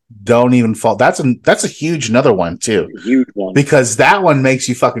 Mom, don't even fall. That's a huge another one too. A huge one. Because that one makes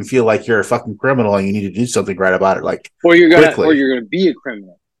you fucking feel like you're a fucking criminal and you need to do something right about it. Like, or you're gonna be a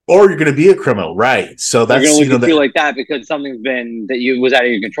criminal. Or you're gonna be a criminal, right? So that's you're gonna feel like that because something's been was out of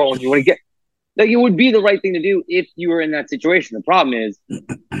your control and you want to get. Like, it would be the right thing to do if you were in that situation. The problem is.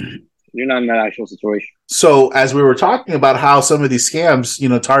 You're not in that actual situation. So as we were talking about how some of these scams,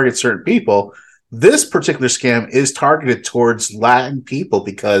 target certain people, this particular scam is targeted towards Latin people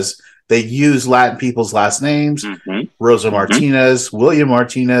because they use Latin people's last names. Mm-hmm. Rosa Martinez, William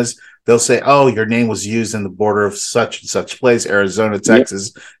Martinez. They'll say, oh, your name was used in the border of such and such place, Arizona,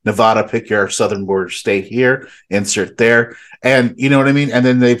 Texas, Nevada, pick your southern border state here, insert there. And you know what I mean? And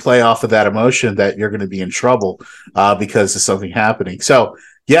then they play off of that emotion that you're going to be in trouble because of something happening. So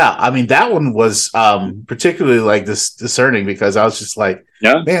yeah, I mean, that one was particularly like discerning because I was just like,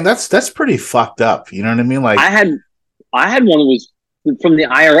 man, that's pretty fucked up. You know what I mean? Like I had one that was from the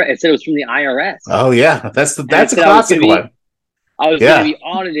IRS. It said it was from the IRS. Oh yeah, that's a classic one. I was going to be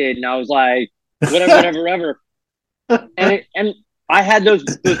audited, and I was like, whatever. and I had those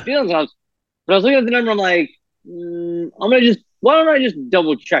feelings. But I was looking at the number. I'm like, why don't I just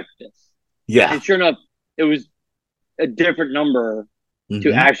double check this? Yeah. And sure enough, it was a different number.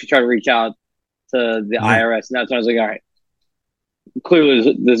 To actually try to reach out to the IRS. And that's when I was like, all right,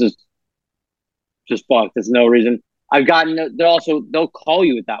 clearly this is just fucked. There's no reason. I've gotten, they'll call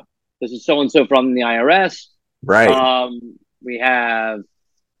you with that. This is so-and-so from the IRS. Right. We have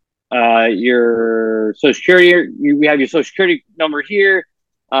your social security. We have your social security number here.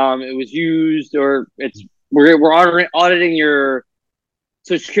 It was used we're auditing your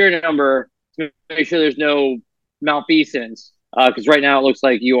social security number to make sure there's no malfeasance. Because right now it looks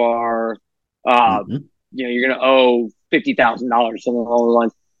like you are, you're going to owe $50,000, something along those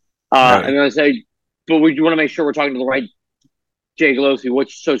lines. And then I say, but we want to make sure we're talking to the right Jay Galosi.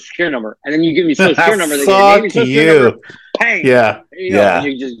 What's your social security number? And then you give me social security number. Fuck you. Bang. Yeah. And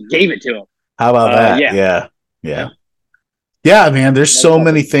you just gave it to him. How about that? Yeah, man. There's so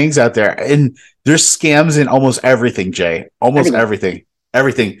many things out there, and there's scams in almost everything, Jay. Almost everything.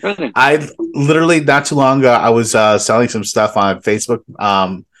 I literally not too long ago I was selling some stuff on Facebook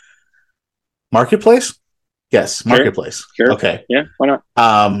Marketplace. Yes, Marketplace. Sure. Okay. Yeah, why not?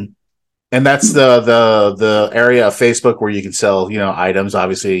 And that's the area of Facebook where you can sell, items,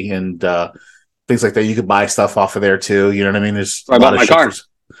 obviously, and things like that. You could buy stuff off of there too. You know what I mean? There's a lot of car.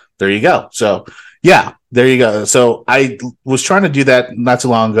 There you go. So yeah, there you go. So I was trying to do that not too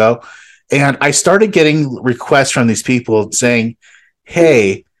long ago, and I started getting requests from these people saying,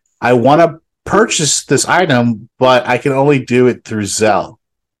 "Hey, I want to purchase this item, but I can only do it through Zelle."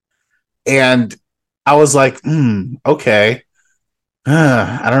 And I was like, okay.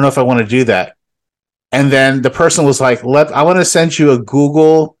 I don't know if I want to do that. And then the person was like, I want to send you a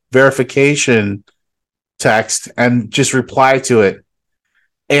Google verification text and just reply to it.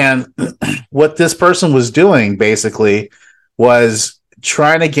 And what this person was doing basically was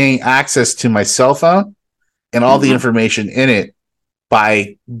trying to gain access to my cell phone and all the information in it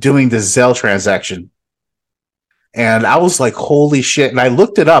by doing the Zelle transaction. And I was like, holy shit. And I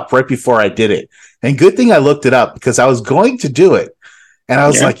looked it up right before I did it. And good thing I looked it up because I was going to do it. And I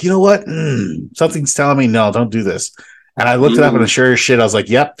was like, you know what? Something's telling me, no, don't do this. And I looked it up and sure as shit, I was like,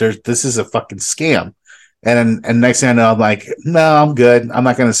 yep, this is a fucking scam. And next thing I know, I'm like, no, I'm good. I'm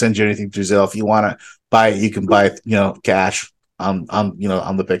not going to send you anything through Zelle. If you want to buy it, you can buy it, cash on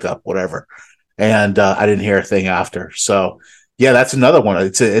the pickup, whatever. And I didn't hear a thing after. So yeah, that's another one.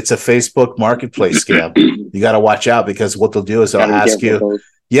 It's a Facebook marketplace scam. You got to watch out because what they'll do is they'll ask you.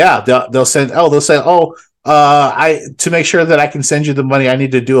 Yeah, they'll say, to make sure that I can send you the money, I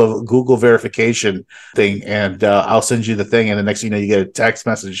need to do a Google verification thing, and I'll send you the thing. And the next thing you know, you get a text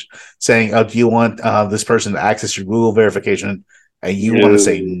message saying, "Oh, do you want this person to access your Google verification?" And you want to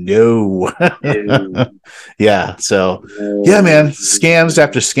say no. Yeah. So yeah, man, scams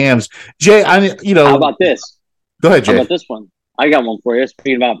after scams. Jay, how about this? Go ahead, Jay. How about this one? I got one for you.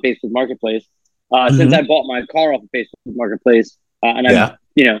 Speaking about Facebook Marketplace, since I bought my car off of Facebook Marketplace, and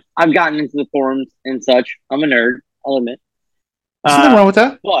I've gotten into the forums and such. I'm a nerd, I'll admit. There's nothing wrong with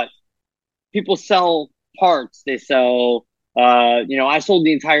that. But people sell parts. They sell, I sold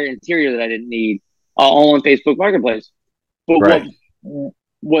the entire interior that I didn't need all on Facebook Marketplace. But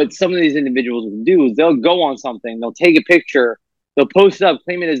what some of these individuals will do is they'll go on something, they'll take a picture, they'll post it up,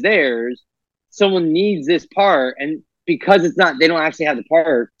 claim it as theirs. Someone needs this part, and because they don't actually have the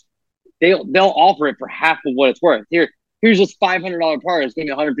part, they'll offer it for half of what it's worth. Here's this $500 part. It's going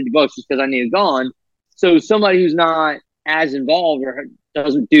to be $150 just because I need it gone. So somebody who's not as involved or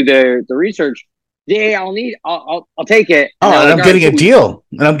doesn't do the research, I'll take it. And I'm getting a deal.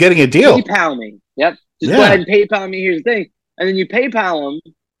 And I'm getting a deal. PayPal me. Yep. Just go ahead and PayPal me. Here's the thing. And then you PayPal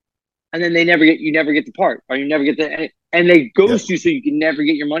them, and then you never get the part, or you never get and they ghost you so you can never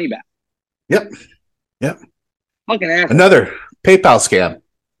get your money back. Yep. Fucking asshole. Another PayPal scam.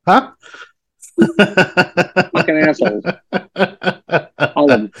 Huh? Fucking assholes.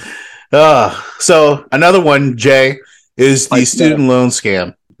 All of them. So another one, Jay, is the student loan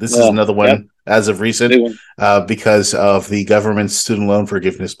scam. This is another one as of recent because of the government's student loan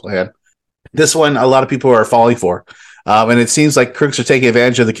forgiveness plan. This one, a lot of people are falling for. And it seems like crooks are taking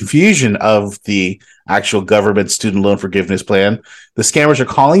advantage of the confusion of the actual government student loan forgiveness plan. The scammers are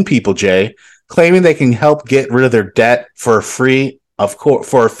calling people, Jay, claiming they can help get rid of their debt for a fee, of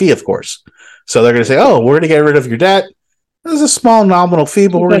course. So they're going to say, "Oh, we're going to get rid of your debt. There's a small nominal fee,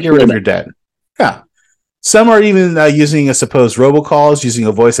 but we're going to get rid of your debt." Yeah. Some are even using a supposed robocalls, using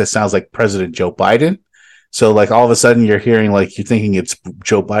a voice that sounds like President Joe Biden. So, like, all of a sudden, you're hearing, like, you're thinking it's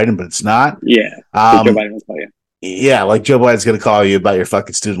Joe Biden, but it's not. Yeah. Joe Biden will call you. Yeah, like Joe Biden's going to call you about your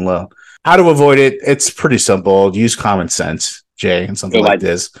fucking student loan. How to avoid it? It's pretty simple. Use common sense, Jay, and something like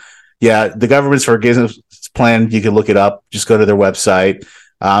this. Yeah, the government's forgiveness plan, you can look it up. Just go to their website.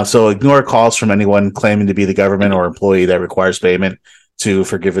 So ignore calls from anyone claiming to be the government or employee that requires payment to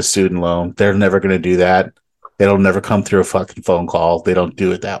forgive a student loan. They're never going to do that. It'll never come through a fucking phone call. They don't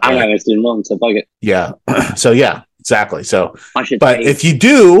do it that way. I don't have a student loan, so fuck it. Yeah. So, yeah, exactly. So, but if you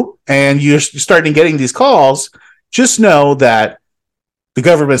do and you're starting getting these calls, just know that the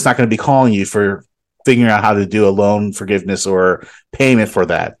government's not going to be calling you for figuring out how to do a loan forgiveness or payment for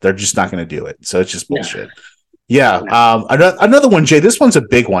that. They're just not going to do it. So it's just bullshit. Yeah. Another one, Jay, this one's a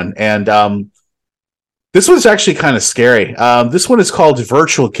big one. And this one's actually kind of scary. This one is called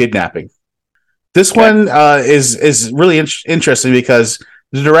virtual kidnapping. This one is really interesting because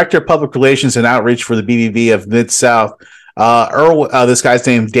the director of public relations and outreach for the BBB of Mid-South, this guy's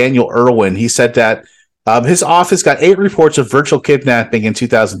named Daniel Irwin, he said that his office got 8 reports of virtual kidnapping in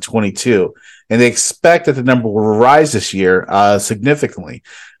 2022, and they expect that the number will rise this year significantly.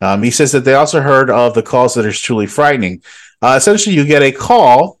 He says that they also heard of the calls that are truly frightening. Essentially, you get a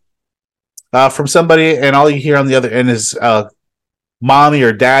call from somebody, and all you hear on the other end is "Mommy"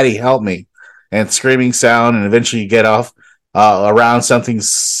 or "Daddy, help me," and screaming sound, and eventually you get off around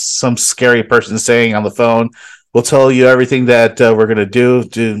some scary person saying on the phone, we'll tell you everything that we're going to do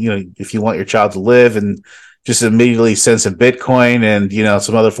if you want your child to live, and just immediately send some Bitcoin and,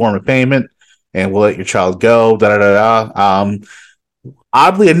 some other form of payment, and we'll let your child go.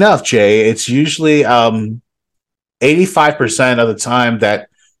 Oddly enough, Jay, it's usually 85% of the time that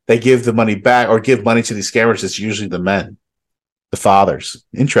they give the money back or give money to these scammers, it's usually the men, the fathers.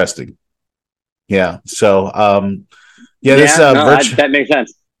 Interesting. Yeah. So, that makes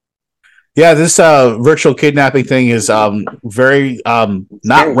sense. Yeah, this virtual kidnapping thing is very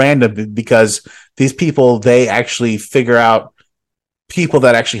not random, because these people, they actually figure out people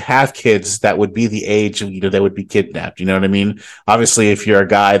that actually have kids that would be the age that would be kidnapped. You know what I mean? Obviously, if you're a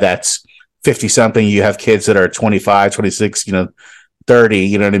guy that's 50 something, you have kids that are 25, 26, 30,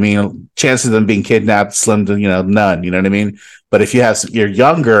 you know what I mean? Chances of them being kidnapped, slim to, none, you know what I mean? But if you're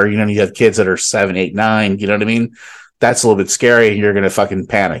younger, you have kids that are 7, 8, 9, you know what I mean? That's a little bit scary, and you're going to fucking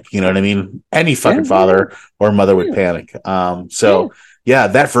panic. You know what I mean? Any fucking father or mother would panic.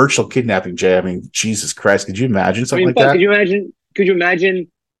 That virtual kidnapping, Jay, I mean, Jesus Christ, could you imagine something like that? Could you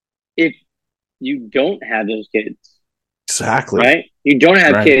imagine if you don't have those kids? Exactly. Right? You don't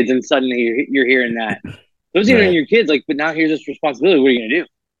have kids, and suddenly you're hearing that. Those are your kids, but now here's this responsibility. What are you going to do?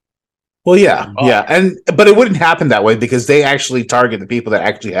 Well, yeah. But it wouldn't happen that way, because they actually target the people that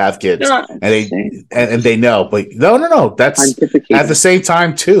actually have kids, and they know. But no, that's at the same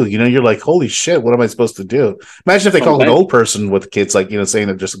time too. You're like, holy shit, what am I supposed to do? Imagine if they call an old person with kids, saying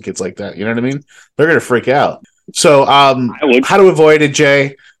they're just kids like that. You know what I mean? They're gonna freak out. So, how to avoid it,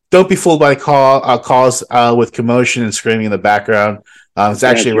 Jay? Don't be fooled by calls with commotion and screaming in the background. It's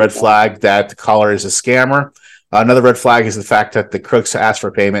actually a red flag that the caller is a scammer. Another red flag is the fact that the crooks ask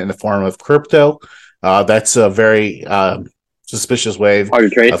for payment in the form of crypto. That's a very suspicious way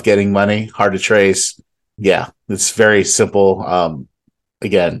of getting money. Hard to trace. Yeah, it's very simple.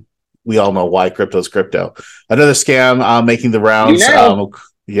 Again, we all know why crypto is crypto. Another scam making the rounds.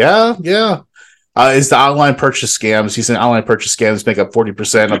 Is the online purchase scams. He said online purchase scams make up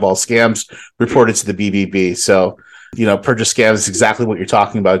 40% of all scams reported to the BBB. So, purchase scams is exactly what you're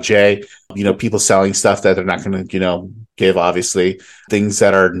talking about, Jay. People selling stuff that they're not going to, give, obviously. Things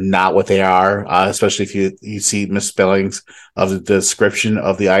that are not what they are, especially if you see misspellings of the description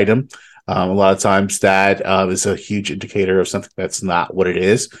of the item. A lot of times that is a huge indicator of something that's not what it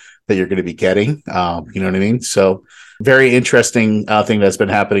is that you're going to be getting. You know what I mean? So very interesting thing that's been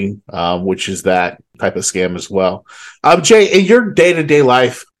happening, which is that type of scam as well. Jay, in your day-to-day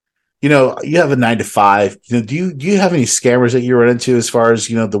life, you have a 9 to 5. Do you have any scammers that you run into as far as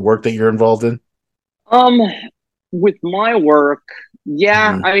the work that you're involved in? With my work,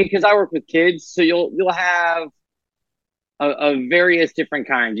 I mean, because I work with kids, so you'll have a various different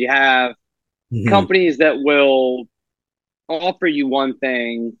kinds. You have companies that will offer you one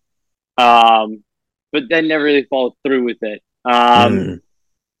thing, but then never really follow through with it. The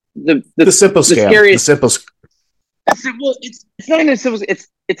simple scam. Scariest, the simple. Well, it's not even simple.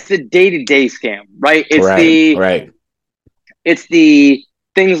 It's the day-to-day scam, right? It's the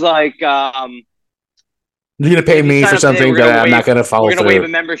things like you're gonna pay me for something that I'm not gonna follow through. We're gonna waive a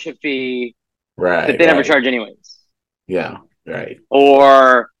membership fee, that they never charge anyways. Yeah, right.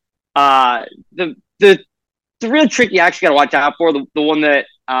 Or the real trick you actually gotta watch out for, the one that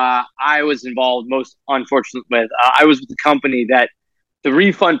I was involved most unfortunate with. I was with the company that the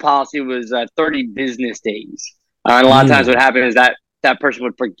refund policy was 30 business days. And a lot of times what happened is that person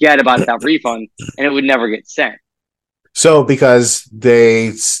would forget about that refund, and it would never get sent. So because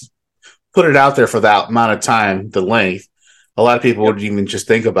they put it out there for that amount of time, the length, a lot of people wouldn't even just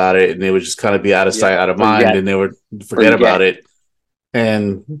think about it, and they would just kind of be out of sight, out of mind, and they would forget about it.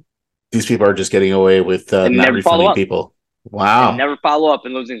 And these people are just getting away with not refunding people. Wow. And never follow up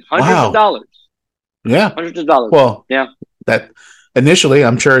and losing hundreds of dollars. Yeah. Hundreds of dollars. Well, that initially,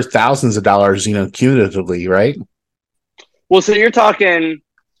 I'm sure, thousands of dollars, cumulatively, right? Well, so you're talking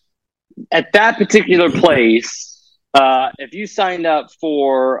at that particular place, if you signed up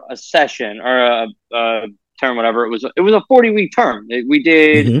for a session or a term, whatever, it was a 40-week term. We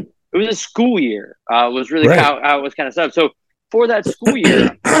did, it was a school year. It was really how it was kind of set up. So for that school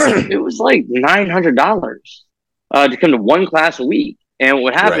year, it was like $900 to come to one class a week. And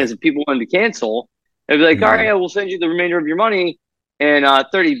what happened is if people wanted to cancel, they'd be like, all right, we'll send you the remainder of your money in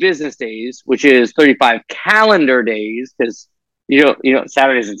 30 business days, which is 35 calendar days, because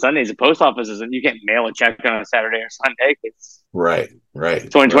Saturdays and Sundays, the post office isn't. You can't mail a check on a Saturday or Sunday. It's right.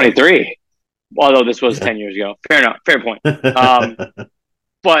 2023, although this was 10 years ago. Fair enough, fair point.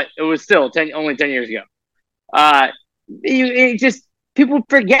 But it was still only 10 years ago. People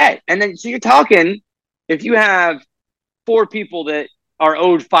forget, and then so you're talking. If you have 4 people that are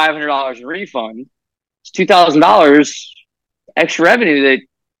owed $500 in refund, It's $2,000 extra revenue that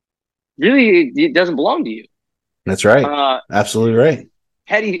really it doesn't belong to you. That's right. Absolutely right.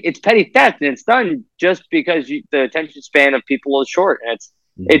 It's petty theft, and it's done just because the attention span of people is short. And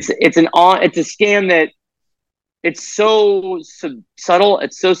it's a scam that it's so subtle,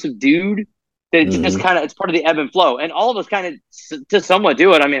 it's so subdued that it's just kind of, it's part of the ebb and flow. And all of us kind of to somewhat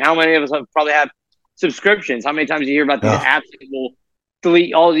do it. I mean, how many of us probably have subscriptions? How many times you hear about these apps that will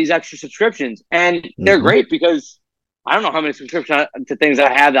delete all of these extra subscriptions? And they're great because I don't know how many subscriptions to things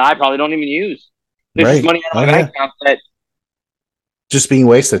I have that I probably don't even use. There's just money out of my bank account that just being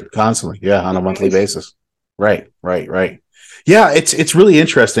wasted constantly. Yeah. On a monthly basis. Right. Yeah. It's really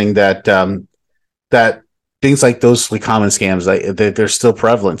interesting that, that things like those common scams, they're still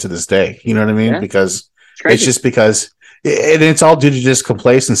prevalent to this day. You know what I mean? Yeah. Because it's just because it's all due to just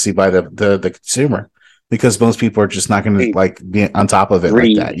complacency by the consumer, because most people are just not going to be on top of it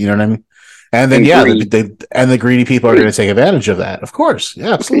like that. You know what I mean? And then, the greedy people are going to take advantage of that. Of course.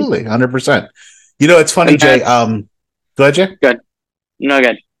 Yeah, absolutely. 100%. You know, it's funny, Jay. Go ahead, Jay. Good. No,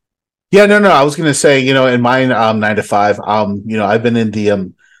 good. Yeah, no. I was going to say, in mine, 9 to 5, I've been in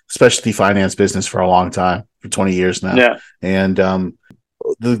the specialty finance business for a long time, for 20 years now. Yeah. And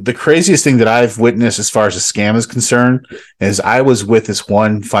the craziest thing that I've witnessed as far as a scam is concerned is I was with this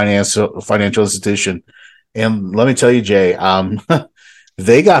one financial institution, and let me tell you, Jay,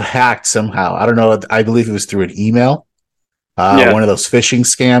 they got hacked somehow. I don't know. I believe it was through an email. One of those phishing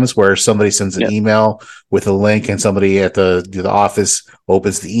scams where somebody sends an email with a link, and somebody at the office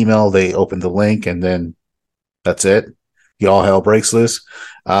opens the email, they open the link, and then that's it. All hell breaks loose.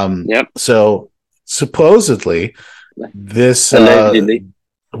 So supposedly this,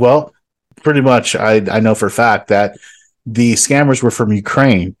 well, pretty much I know for a fact that the scammers were from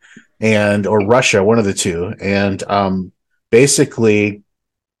Ukraine or Russia, one of the two, and basically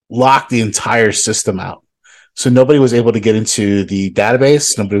locked the entire system out. So nobody was able to get into the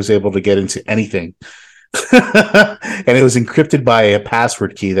database. Nobody was able to get into anything. And it was encrypted by a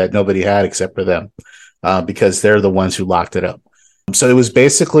password key that nobody had except for them, because they're the ones who locked it up. So it was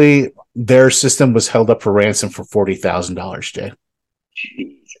basically their system was held up for ransom for $40,000, Jay.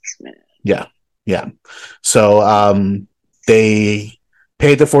 Jesus, man. Yeah. So they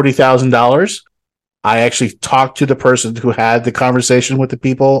paid the $40,000. I actually talked to the person who had the conversation with the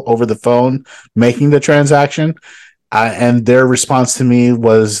people over the phone making the transaction. And their response to me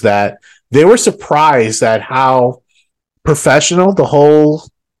was that they were surprised at how professional the whole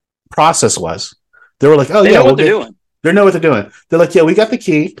process was. They were like, oh, they know what they're doing. They know what they're doing. They're like, yeah, we got the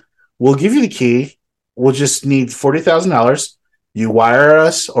key. We'll give you the key. We'll just need $40,000. You wire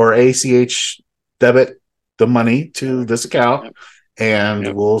us or ACH debit the money to this account,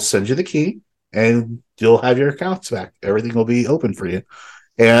 and we'll send you the key, and you'll have your accounts back. Everything will be open for you.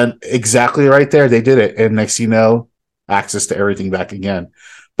 And exactly right there, they did it. And next, access to everything back again.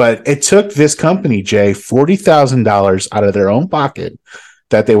 But it took this company, Jay, $40,000 out of their own pocket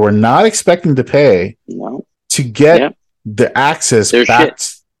that they were not expecting to pay to get the access back.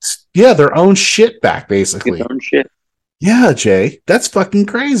 Their own shit back, basically. Their own shit. Yeah, Jay, that's fucking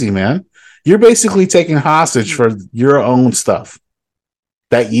crazy, man. You're basically taking hostage for your own stuff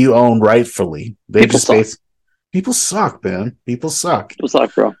that you own rightfully. People suck, man. People suck,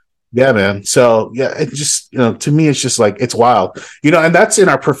 bro. Yeah, man. So yeah, it just to me, it's just like it's wild, and that's in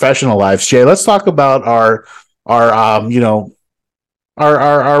our professional lives, Jay. Let's talk about our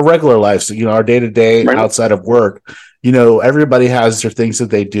regular lives, our day to day outside of work. Everybody has their things that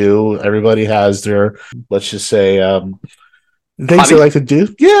they do. Everybody has their, let's just say, things they like to do.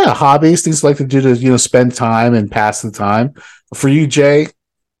 Yeah, hobbies, things they like to do to spend time and pass the time. For you, Jay,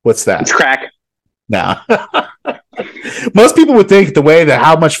 what's that? It's crack. No. Most people would think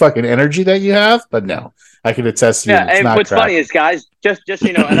how much fucking energy that you have, but no, I can attest to you. Yeah, and what's funny is, guys, just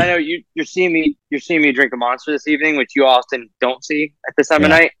and I know you're seeing me drink a Monster this evening, which you often don't see at this time of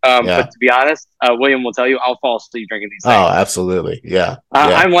night. But to be honest, William will tell you, I'll fall asleep drinking these things. Oh, absolutely, yeah.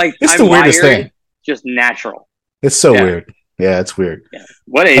 I'm the weirdest thing. Just natural. It's so weird. Yeah, it's weird. Yeah.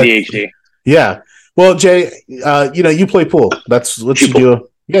 What ADHD? Yeah. Well, Jay, you play pool. That's what you do.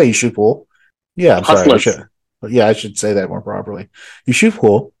 Yeah, you shoot pool. Yeah, I'm sorry. I should say that more properly. You shoot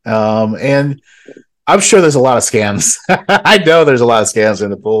pool, and I'm sure there's a lot of scams. I know there's a lot of scams in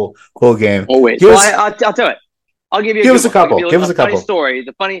the pool game. Always. I'll tell it. I'll give you. Give us a couple. Give us a couple. Funny story.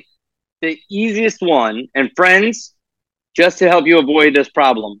 The easiest one, and friends, just to help you avoid this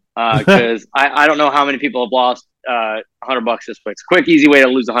problem, because I don't know how many people have lost $100 this quick. It's a quick, easy way to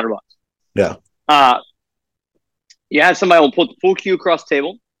lose $100. Yeah. You have somebody will put the full cue across the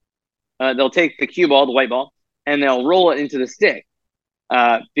table. They'll take the cue ball, the white ball, and they'll roll it into the stick,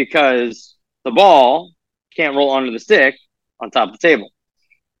 because the ball can't roll under the stick on top of the table.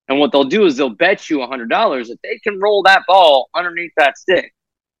 And what they'll do is they'll bet you $100 that they can roll that ball underneath that stick.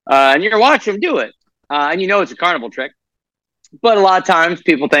 And you're watching them do it. And you know it's a carnival trick. But a lot of times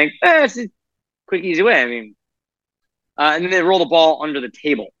people think, it's a quick, easy way. I mean, and then they roll the ball under the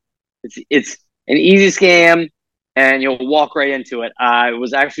table. It's an easy scam, and you'll walk right into it. I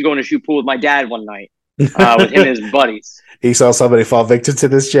was actually going to shoot pool with my dad one night with him and his buddies. He saw somebody fall victim to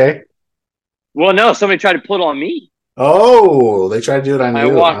this, Jay? Well, no, somebody tried to put it on me. Oh, they tried to do it on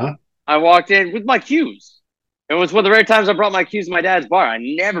you, huh? I walked in with my cues. It was one of the rare times I brought my cues to my dad's bar. I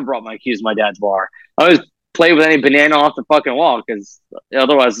never brought my cues to my dad's bar. I always play with any banana off the fucking wall because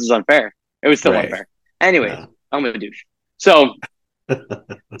otherwise this is unfair. It was still unfair. Anyway, I'm a douche. So,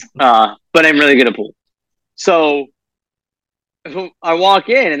 but I'm really good at pool. So I walk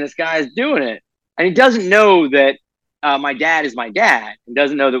in and this guy's doing it. And he doesn't know that my dad is my dad. He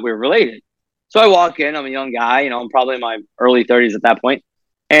doesn't know that we're related. So I walk in. I'm a young guy. I'm probably in my early 30s at that point.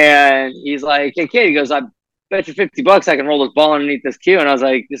 And he's like, hey, kid, he goes, I bet you $50 I can roll this ball underneath this cue. And I was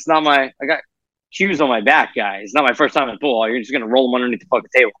like, I got cues on my back, guys. It's not my first time at pool. You're just going to roll them underneath the fucking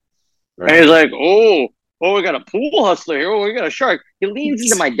table. Right. And he's like, oh, we got a pool hustler here. Oh, we got a shark. He leans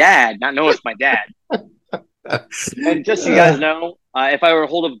into my dad, not knowing it's my dad. And just so you guys know, if I were to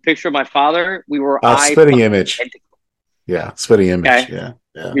hold up a picture of my father, we were spitting image. Identical. Yeah, spitting image. Okay? Yeah.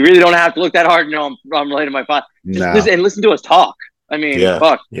 You really don't have to look that hard to know I'm related to my father. Just listen to us talk. I mean,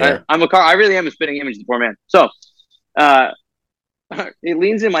 fuck. Yeah. I really am a spitting image of the poor man. So he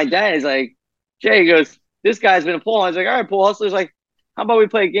leans in my dad. He's like, Jay, he goes, this guy's been a pool. I was like, all right, pool hustler's like, how about we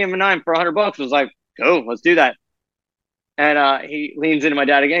play a game of 9 for $100? I was like, go, let's do that. And he leans into my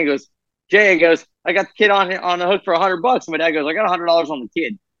dad again. He goes, Jay, he goes, I got the kid on the hook for $100. And my dad goes, I got $100 on the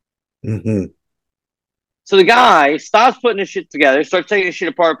kid. Mm-hmm. So the guy stops putting his shit together, starts taking his shit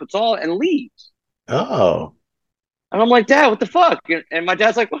apart, puts all, and leaves. Oh. And I'm like, Dad, what the fuck? And my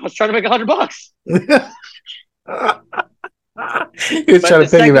dad's like, well, I was trying to make $100. He was trying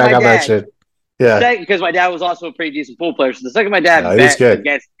to piggyback on that shit. Yeah. Because my dad was also a pretty decent pool player. So the second my dad bet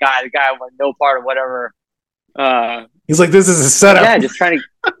against the guy was no part of whatever. He's like, this is a setup. Yeah, just trying to.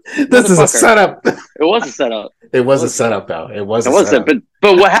 This is a setup. It was a setup. It was a setup, though. It was.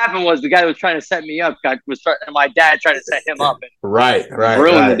 But what happened was the guy that was trying to set me up and my dad tried to set him up. And right.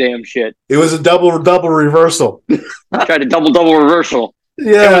 Ruined the damn shit. It was a double reversal. I tried a double reversal.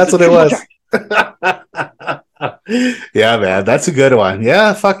 Yeah, that's what it was. Yeah, man, that's a good one.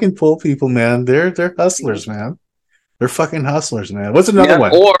 Yeah, fucking pool people, man. They're hustlers, man. They're fucking hustlers, man. What's another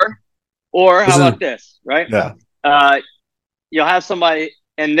one? Or how about this, right? Yeah. You'll have somebody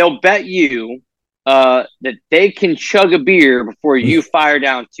and they'll bet you that they can chug a beer before you fire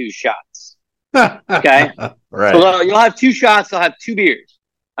down 2 shots. Okay? Right. So you'll have 2 shots, they'll have 2 beers.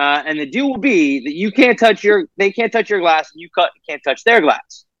 And the deal will be that they can't touch your glass and you can't touch their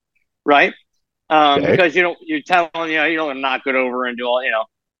glass. Right? Okay. Because you're telling you don't knock it over and do all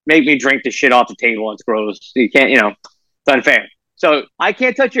make me drink the shit off the table. It's gross. You can't it's unfair. So I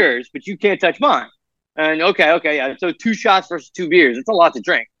can't touch yours, but you can't touch mine. And okay, yeah. So 2 shots versus 2 beers. It's a lot to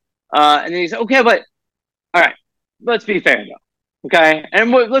drink. And then he said, okay, but all right, let's be fair though. Okay,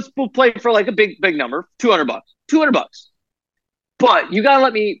 and we'll play for like a big number, $200. $200. But you gotta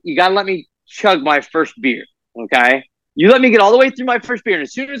let me chug my first beer. Okay. You let me get all the way through my first beer, and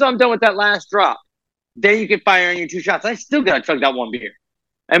as soon as I'm done with that last drop, then you can fire in your 2 shots. I still got to chug that 1 beer.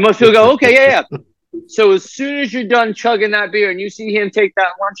 And most people go, okay, yeah. So as soon as you're done chugging that beer and you see him take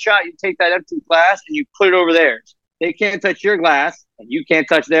that 1 shot, you take that empty glass and you put it over theirs. They can't touch your glass, and you can't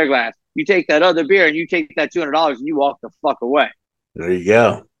touch their glass. You take that other beer and you take that $200 and you walk the fuck away. There you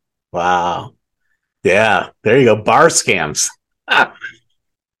go. Wow. Yeah, there you go. Bar scams. A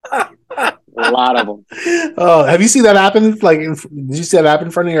lot of them. Oh, have you seen that happen? Did you see that happen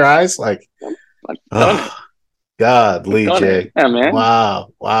in front of your eyes? God, Lee J. Yeah, man.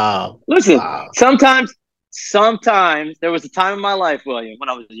 Wow. Listen, sometimes there was a time in my life, William, when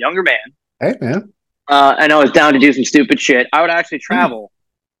I was a younger man. Hey, man. And I was down to do some stupid shit. I would actually travel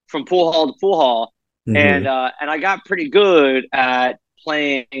from pool hall to pool hall, and I got pretty good at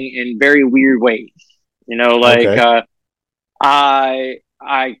playing in very weird ways. I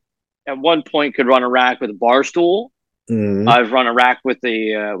at one point could run a rack with a bar stool. I've run a rack with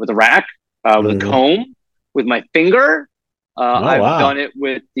a rack, with a comb, with my finger. I've done it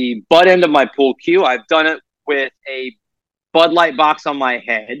with the butt end of my pool cue. I've done it with a Bud Light box on my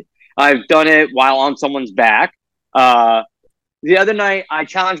head. I've done it while on someone's back. The other night, I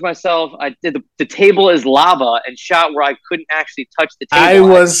challenged myself. I did the table is lava and shot where I couldn't actually touch the table.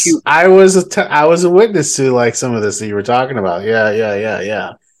 I was a witness to some of this that you were talking about.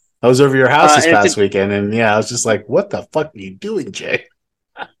 Yeah. I was over your house this past weekend, and I was just like, "What the fuck are you doing, Jay?"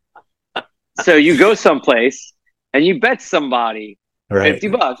 So you go someplace and you bet somebody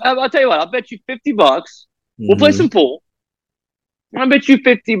 $50. I'll tell you what. I'll bet you $50. We'll play some pool. I'll bet you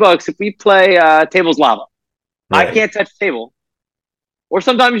 $50 if we play tables lava. Right. I can't touch the table. Or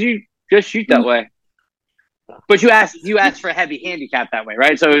sometimes you just shoot that way. But you ask for a heavy handicap that way,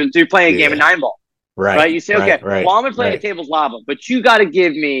 right? So you're playing a game of 9-ball. Right. You say, okay, well, I'm gonna play the tables lava, but you gotta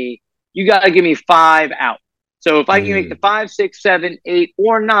give me 5 out. So if I can make the 5, 6, 7, 8,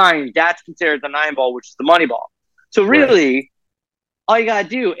 or 9, that's considered the 9-ball, which is the money ball. So really, all you gotta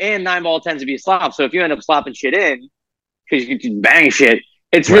do, and 9-ball tends to be a slop. So if you end up slopping shit in, because you can bang shit,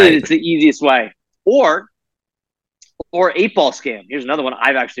 it's the easiest way. Or 8-ball scam. Here's another one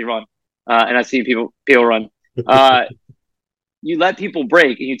I've actually run, and I've seen people run. You let people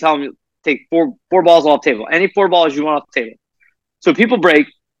break, and you tell them take four balls off the table. Any 4 balls you want off the table. So people break,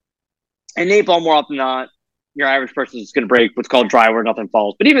 and 8-ball more often than not, your average person is going to break what's called dry, where nothing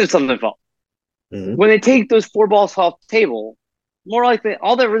falls. But even if something falls, when they take those 4 balls off the table, more likely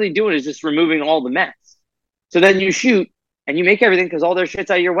all they're really doing is just removing all the mess. So then you shoot, and you make everything because all their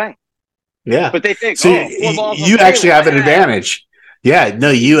shit's out of your way. Yeah. But they think, so 4 balls you actually have an advantage. Yeah, no,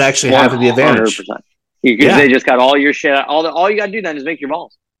 you actually have the advantage. Because they just got all your shit. All you got to do then is make your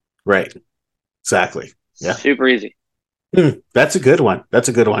balls. Right. Exactly. Yeah. Super easy. That's a good one.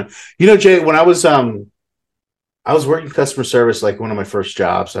 You know, Jay, when I was working customer service, like one of my first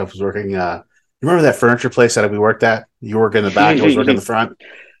jobs, I was working, you remember that furniture place that we worked at? You work in the back, I was working in the front.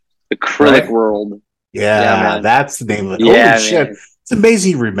 Acrylic World. Yeah, that's the name of it. Holy shit. It's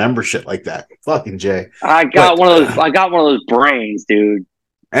amazing you remember shit like that. Fucking Jay. I got one of those brains, dude.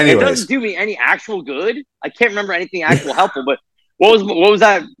 Anyways. It doesn't do me any actual good. I can't remember anything actual helpful, but what was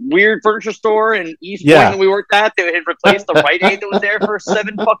that weird furniture store in East Point that we worked at that had replaced the Rite Aid that was there for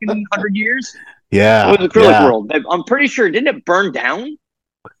 700 years? Yeah. It was Acrylic World. I'm pretty sure, didn't it burn down?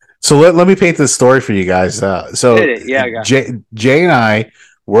 So let me paint this story for you guys. So Jay and I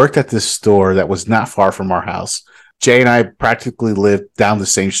worked at this store that was not far from our house. Jay and I practically lived down the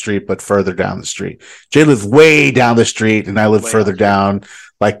same street, but further down the street. Jay lived way down the street, and I lived further down,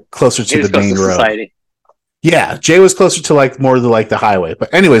 like closer to the main road. Society. Yeah, Jay was closer to like more to like the highway.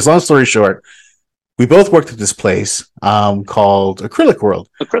 But anyways, long story short, we both worked at this place called Acrylic World.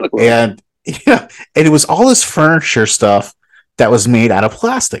 And and it was all this furniture stuff that was made out of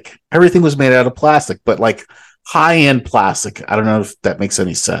plastic. Everything was made out of plastic, but like high-end plastic. I don't know if that makes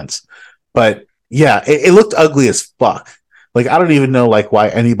any sense. But yeah, it looked ugly as fuck. Like, I don't even know like why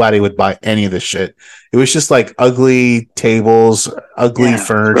anybody would buy any of this shit. It was just like ugly tables, ugly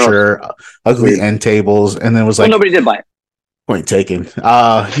furniture, ugly end tables, and then it was like nobody did buy it. Point taken.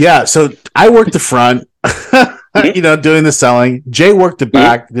 So I worked the front, doing the selling. Jay worked the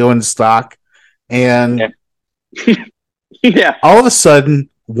back, doing the stock, and all of a sudden,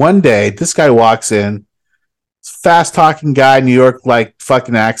 one day, this guy walks in, fast talking guy, New York like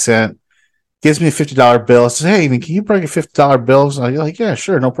fucking accent. Gives me a $50 bill. Says, "Hey, can you bring a $50 bill?" So I'm like, "Yeah,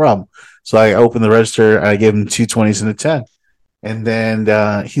 sure, no problem." So I open the register and I give him 2 20s and a 10. And then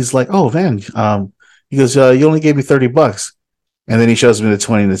he's like, "Oh man," he goes, "You only gave me $30." And then he shows me the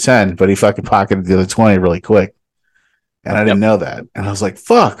 20 and the 10, but he fucking pocketed the other 20 really quick. And I didn't know that. And I was like,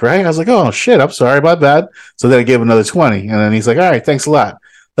 "Fuck," right? I was like, "Oh shit, I'm sorry, my bad." So then I gave him another 20, and then he's like, "All right, thanks a lot."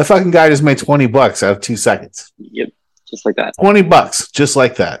 The fucking guy just made $20 out of 2 seconds. Yep, just like that. $20, just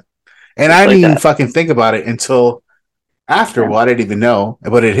like that. And I didn't even fucking think about it until after. Well, I didn't even know,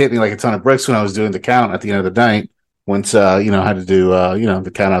 but it hit me like a ton of bricks when I was doing the count at the end of the night. Once, I had to do,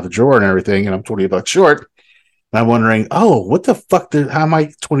 the count out the drawer and everything, and I'm $20 short. And I'm wondering, what the fuck? How am I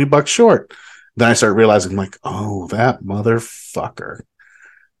 $20 short? Then I start realizing, like, that motherfucker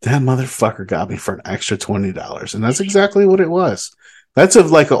got me for an extra $20, and that's exactly what it was. That's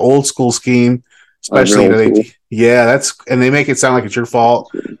like an old school scheme. Especially, and they make it sound like it's your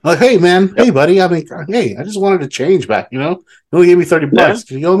fault. Like, hey, man, hey, buddy, I just wanted to change back, You only gave me $30.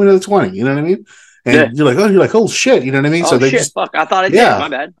 Can you owe me another 20? You know what I mean? And you're like, oh shit, you know what I mean? So they fuck, I thought I did. My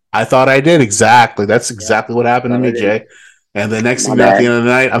bad. I thought I did, exactly. That's exactly what happened to me, Jay. And the next thing at the end of the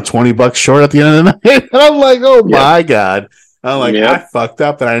night, I'm $20 short at the end of the night. And I'm like, oh my God. I'm like, I fucked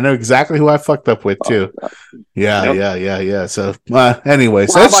up, and I know exactly who I fucked up with too. Yeah. So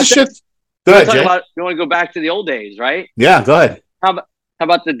anyways, that's the shit. Go ahead, Jay. You want to go back to the old days, right? Yeah, go ahead. How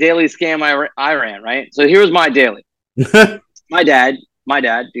about the daily scam I ran, right? So here's my daily. My dad,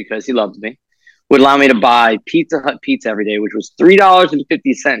 because he loved me, would allow me to buy Pizza Hut pizza every day, which was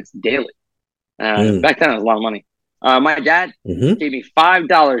 $3.50 daily. Back then, it was a lot of money. My dad gave me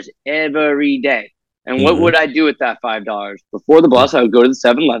 $5 every day And what would I do with that $5? Before the bus, I would go to the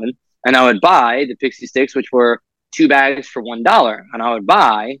 7-Eleven and I would buy the Pixie Sticks, which were 2 bags for $1. And I would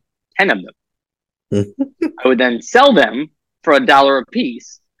buy 10 of them. I would then sell them for $1 a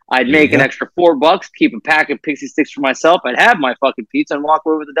piece. I'd make an extra $4, keep a pack of Pixie Sticks for myself. I'd have my fucking pizza and walk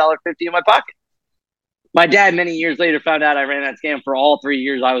away with $1.50 in my pocket. My dad, many years later, found out I ran that scam for all 3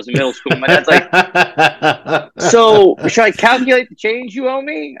 years I was in middle school. My dad's like, so should I calculate the change you owe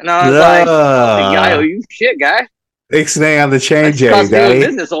me? And I was like, yeah, I owe you shit, guy. Ixnay on the change, guy.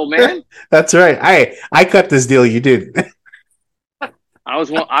 Business, old man. That's right. I cut this deal. You did. I was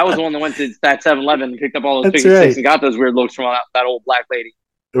one that went to that 7-Eleven and picked up all those Pixie Sticks and got those weird looks from that old black lady.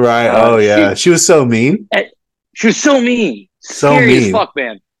 Right. Yeah. She was so mean. She was so mean. So Scary mean. as fuck,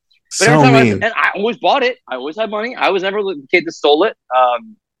 man. But so mean. And I always bought it. I always had money. I was never the kid that stole it.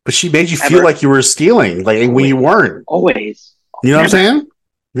 But she made you feel like you were stealing, like when you weren't. Always. You know what I'm saying?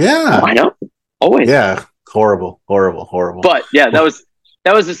 Yeah. Oh, I know. Always. Yeah. Horrible. But yeah, that was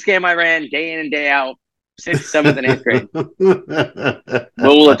the scam I ran day in and day out, 6th, 7th, and 8th grade.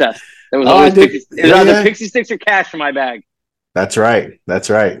 Will attest. There was always either Pixie Sticks or cash in my bag. That's right.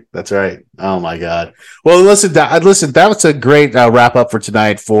 Oh my God. Well, listen. That was a great wrap up for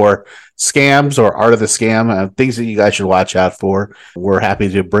tonight for scams or art of the scam. Things that you guys should watch out for. We're happy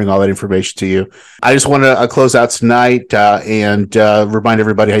to bring all that information to you. I just want to close out tonight and remind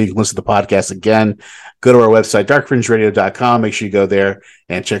everybody how you can listen to the podcast again. Go to our website, darkfringeradio.com. Make sure you go there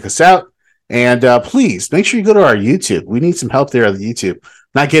and check us out. And please make sure you go to our YouTube. We need some help there on the YouTube.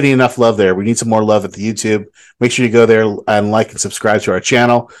 Not getting enough love there. We need some more love at the YouTube. Make sure you go there and like and subscribe to our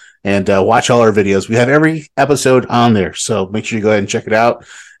channel and watch all our videos. We have every episode on there, so make sure you go ahead and check it out.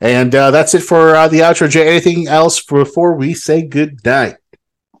 And that's it for the outro. Jay, anything else before we say good night?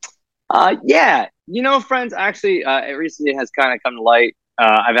 Yeah. Friends, actually, it recently has kind of come to light.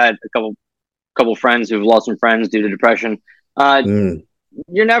 I've had a couple friends who've lost some friends due to depression.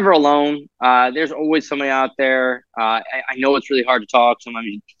 You're never alone. There's always somebody out there. I know it's really hard to talk. Sometimes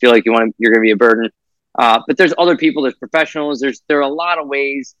you feel like you're going to be a burden. But there's other people. There's professionals. There are a lot of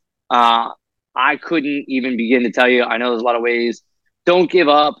ways. I couldn't even begin to tell you. I know there's a lot of ways. Don't give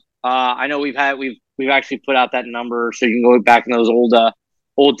up. I know we've actually put out that number, so you can go back in those old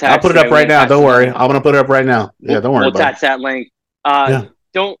texts. I'll put it up right now. Don't worry. I'm going to put it up right now. Yeah, don't worry. We'll attach that link. Don't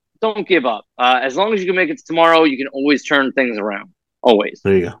give up. As long as you can make it to tomorrow, you can always turn things around. Always.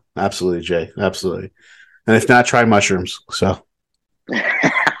 There you go. Absolutely, Jay. Absolutely. And if not, try mushrooms. So.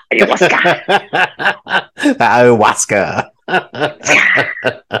 Ayahuasca.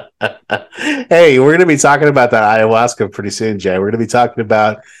 Hey, we're going to be talking about that ayahuasca pretty soon, Jay. We're going to be talking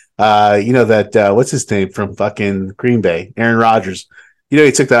about, what's his name from fucking Green Bay? Aaron Rodgers.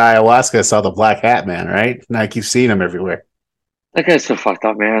 He took that ayahuasca and saw the Black Hat Man, right? Now I keep seeing him everywhere. That guy's so fucked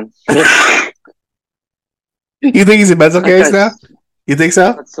up, man. You think he's in mental case now? You think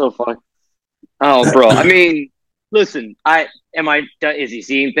so? That's so fucked. Oh, bro. I mean, listen. Is he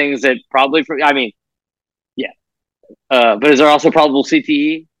seeing things that probably? Yeah. But is there also probable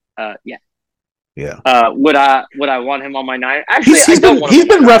CTE? Yeah. Yeah. Would I want him on my 9? Actually, he's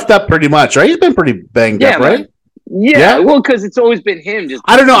been roughed up pretty much, right? He's been pretty banged up, right? Yeah. Well, because it's always been him. Just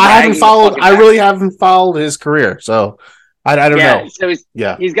I don't know. I really haven't followed his career, so. I don't know. So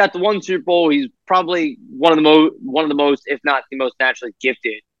he's got the 1 Super Bowl. He's probably one of the most, if not the most naturally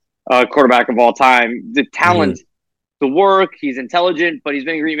gifted quarterback of all time. The talent, the work, he's intelligent, but he's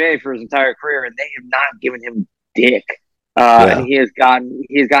been in Green Bay for his entire career, and they have not given him dick. And he has gotten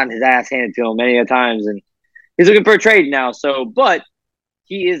his ass handed to him many a times, and he's looking for a trade now. So, but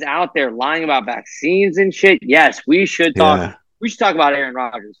he is out there lying about vaccines and shit. Yes, we should talk. Yeah. We should talk about Aaron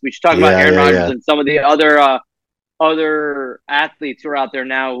Rodgers. We should talk about Aaron Rodgers and some of the other athletes who are out there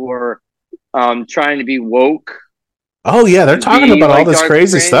now who are trying to be woke. Oh yeah, they're talking about all this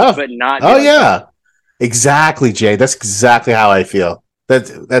crazy stuff. But not. Oh yeah, exactly, Jay. That's exactly how I feel.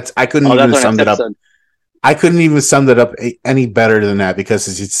 That's I couldn't even sum it up. I couldn't even sum it up any better than that because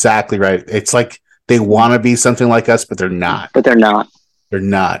it's exactly right. It's like they want to be something like us, but they're not. They're not.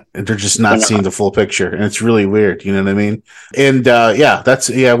 And they're just not seeing the full picture. And it's really weird. You know what I mean? And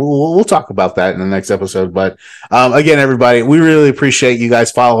we'll talk about that in the next episode. But again, everybody, we really appreciate you guys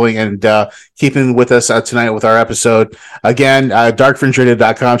following and keeping with us tonight with our episode. Again,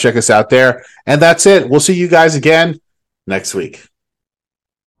 darkfringeradio.com. Check us out there. And that's it. We'll see you guys again next week.